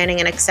understanding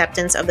and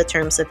acceptance of the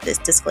terms of this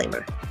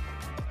disclaimer.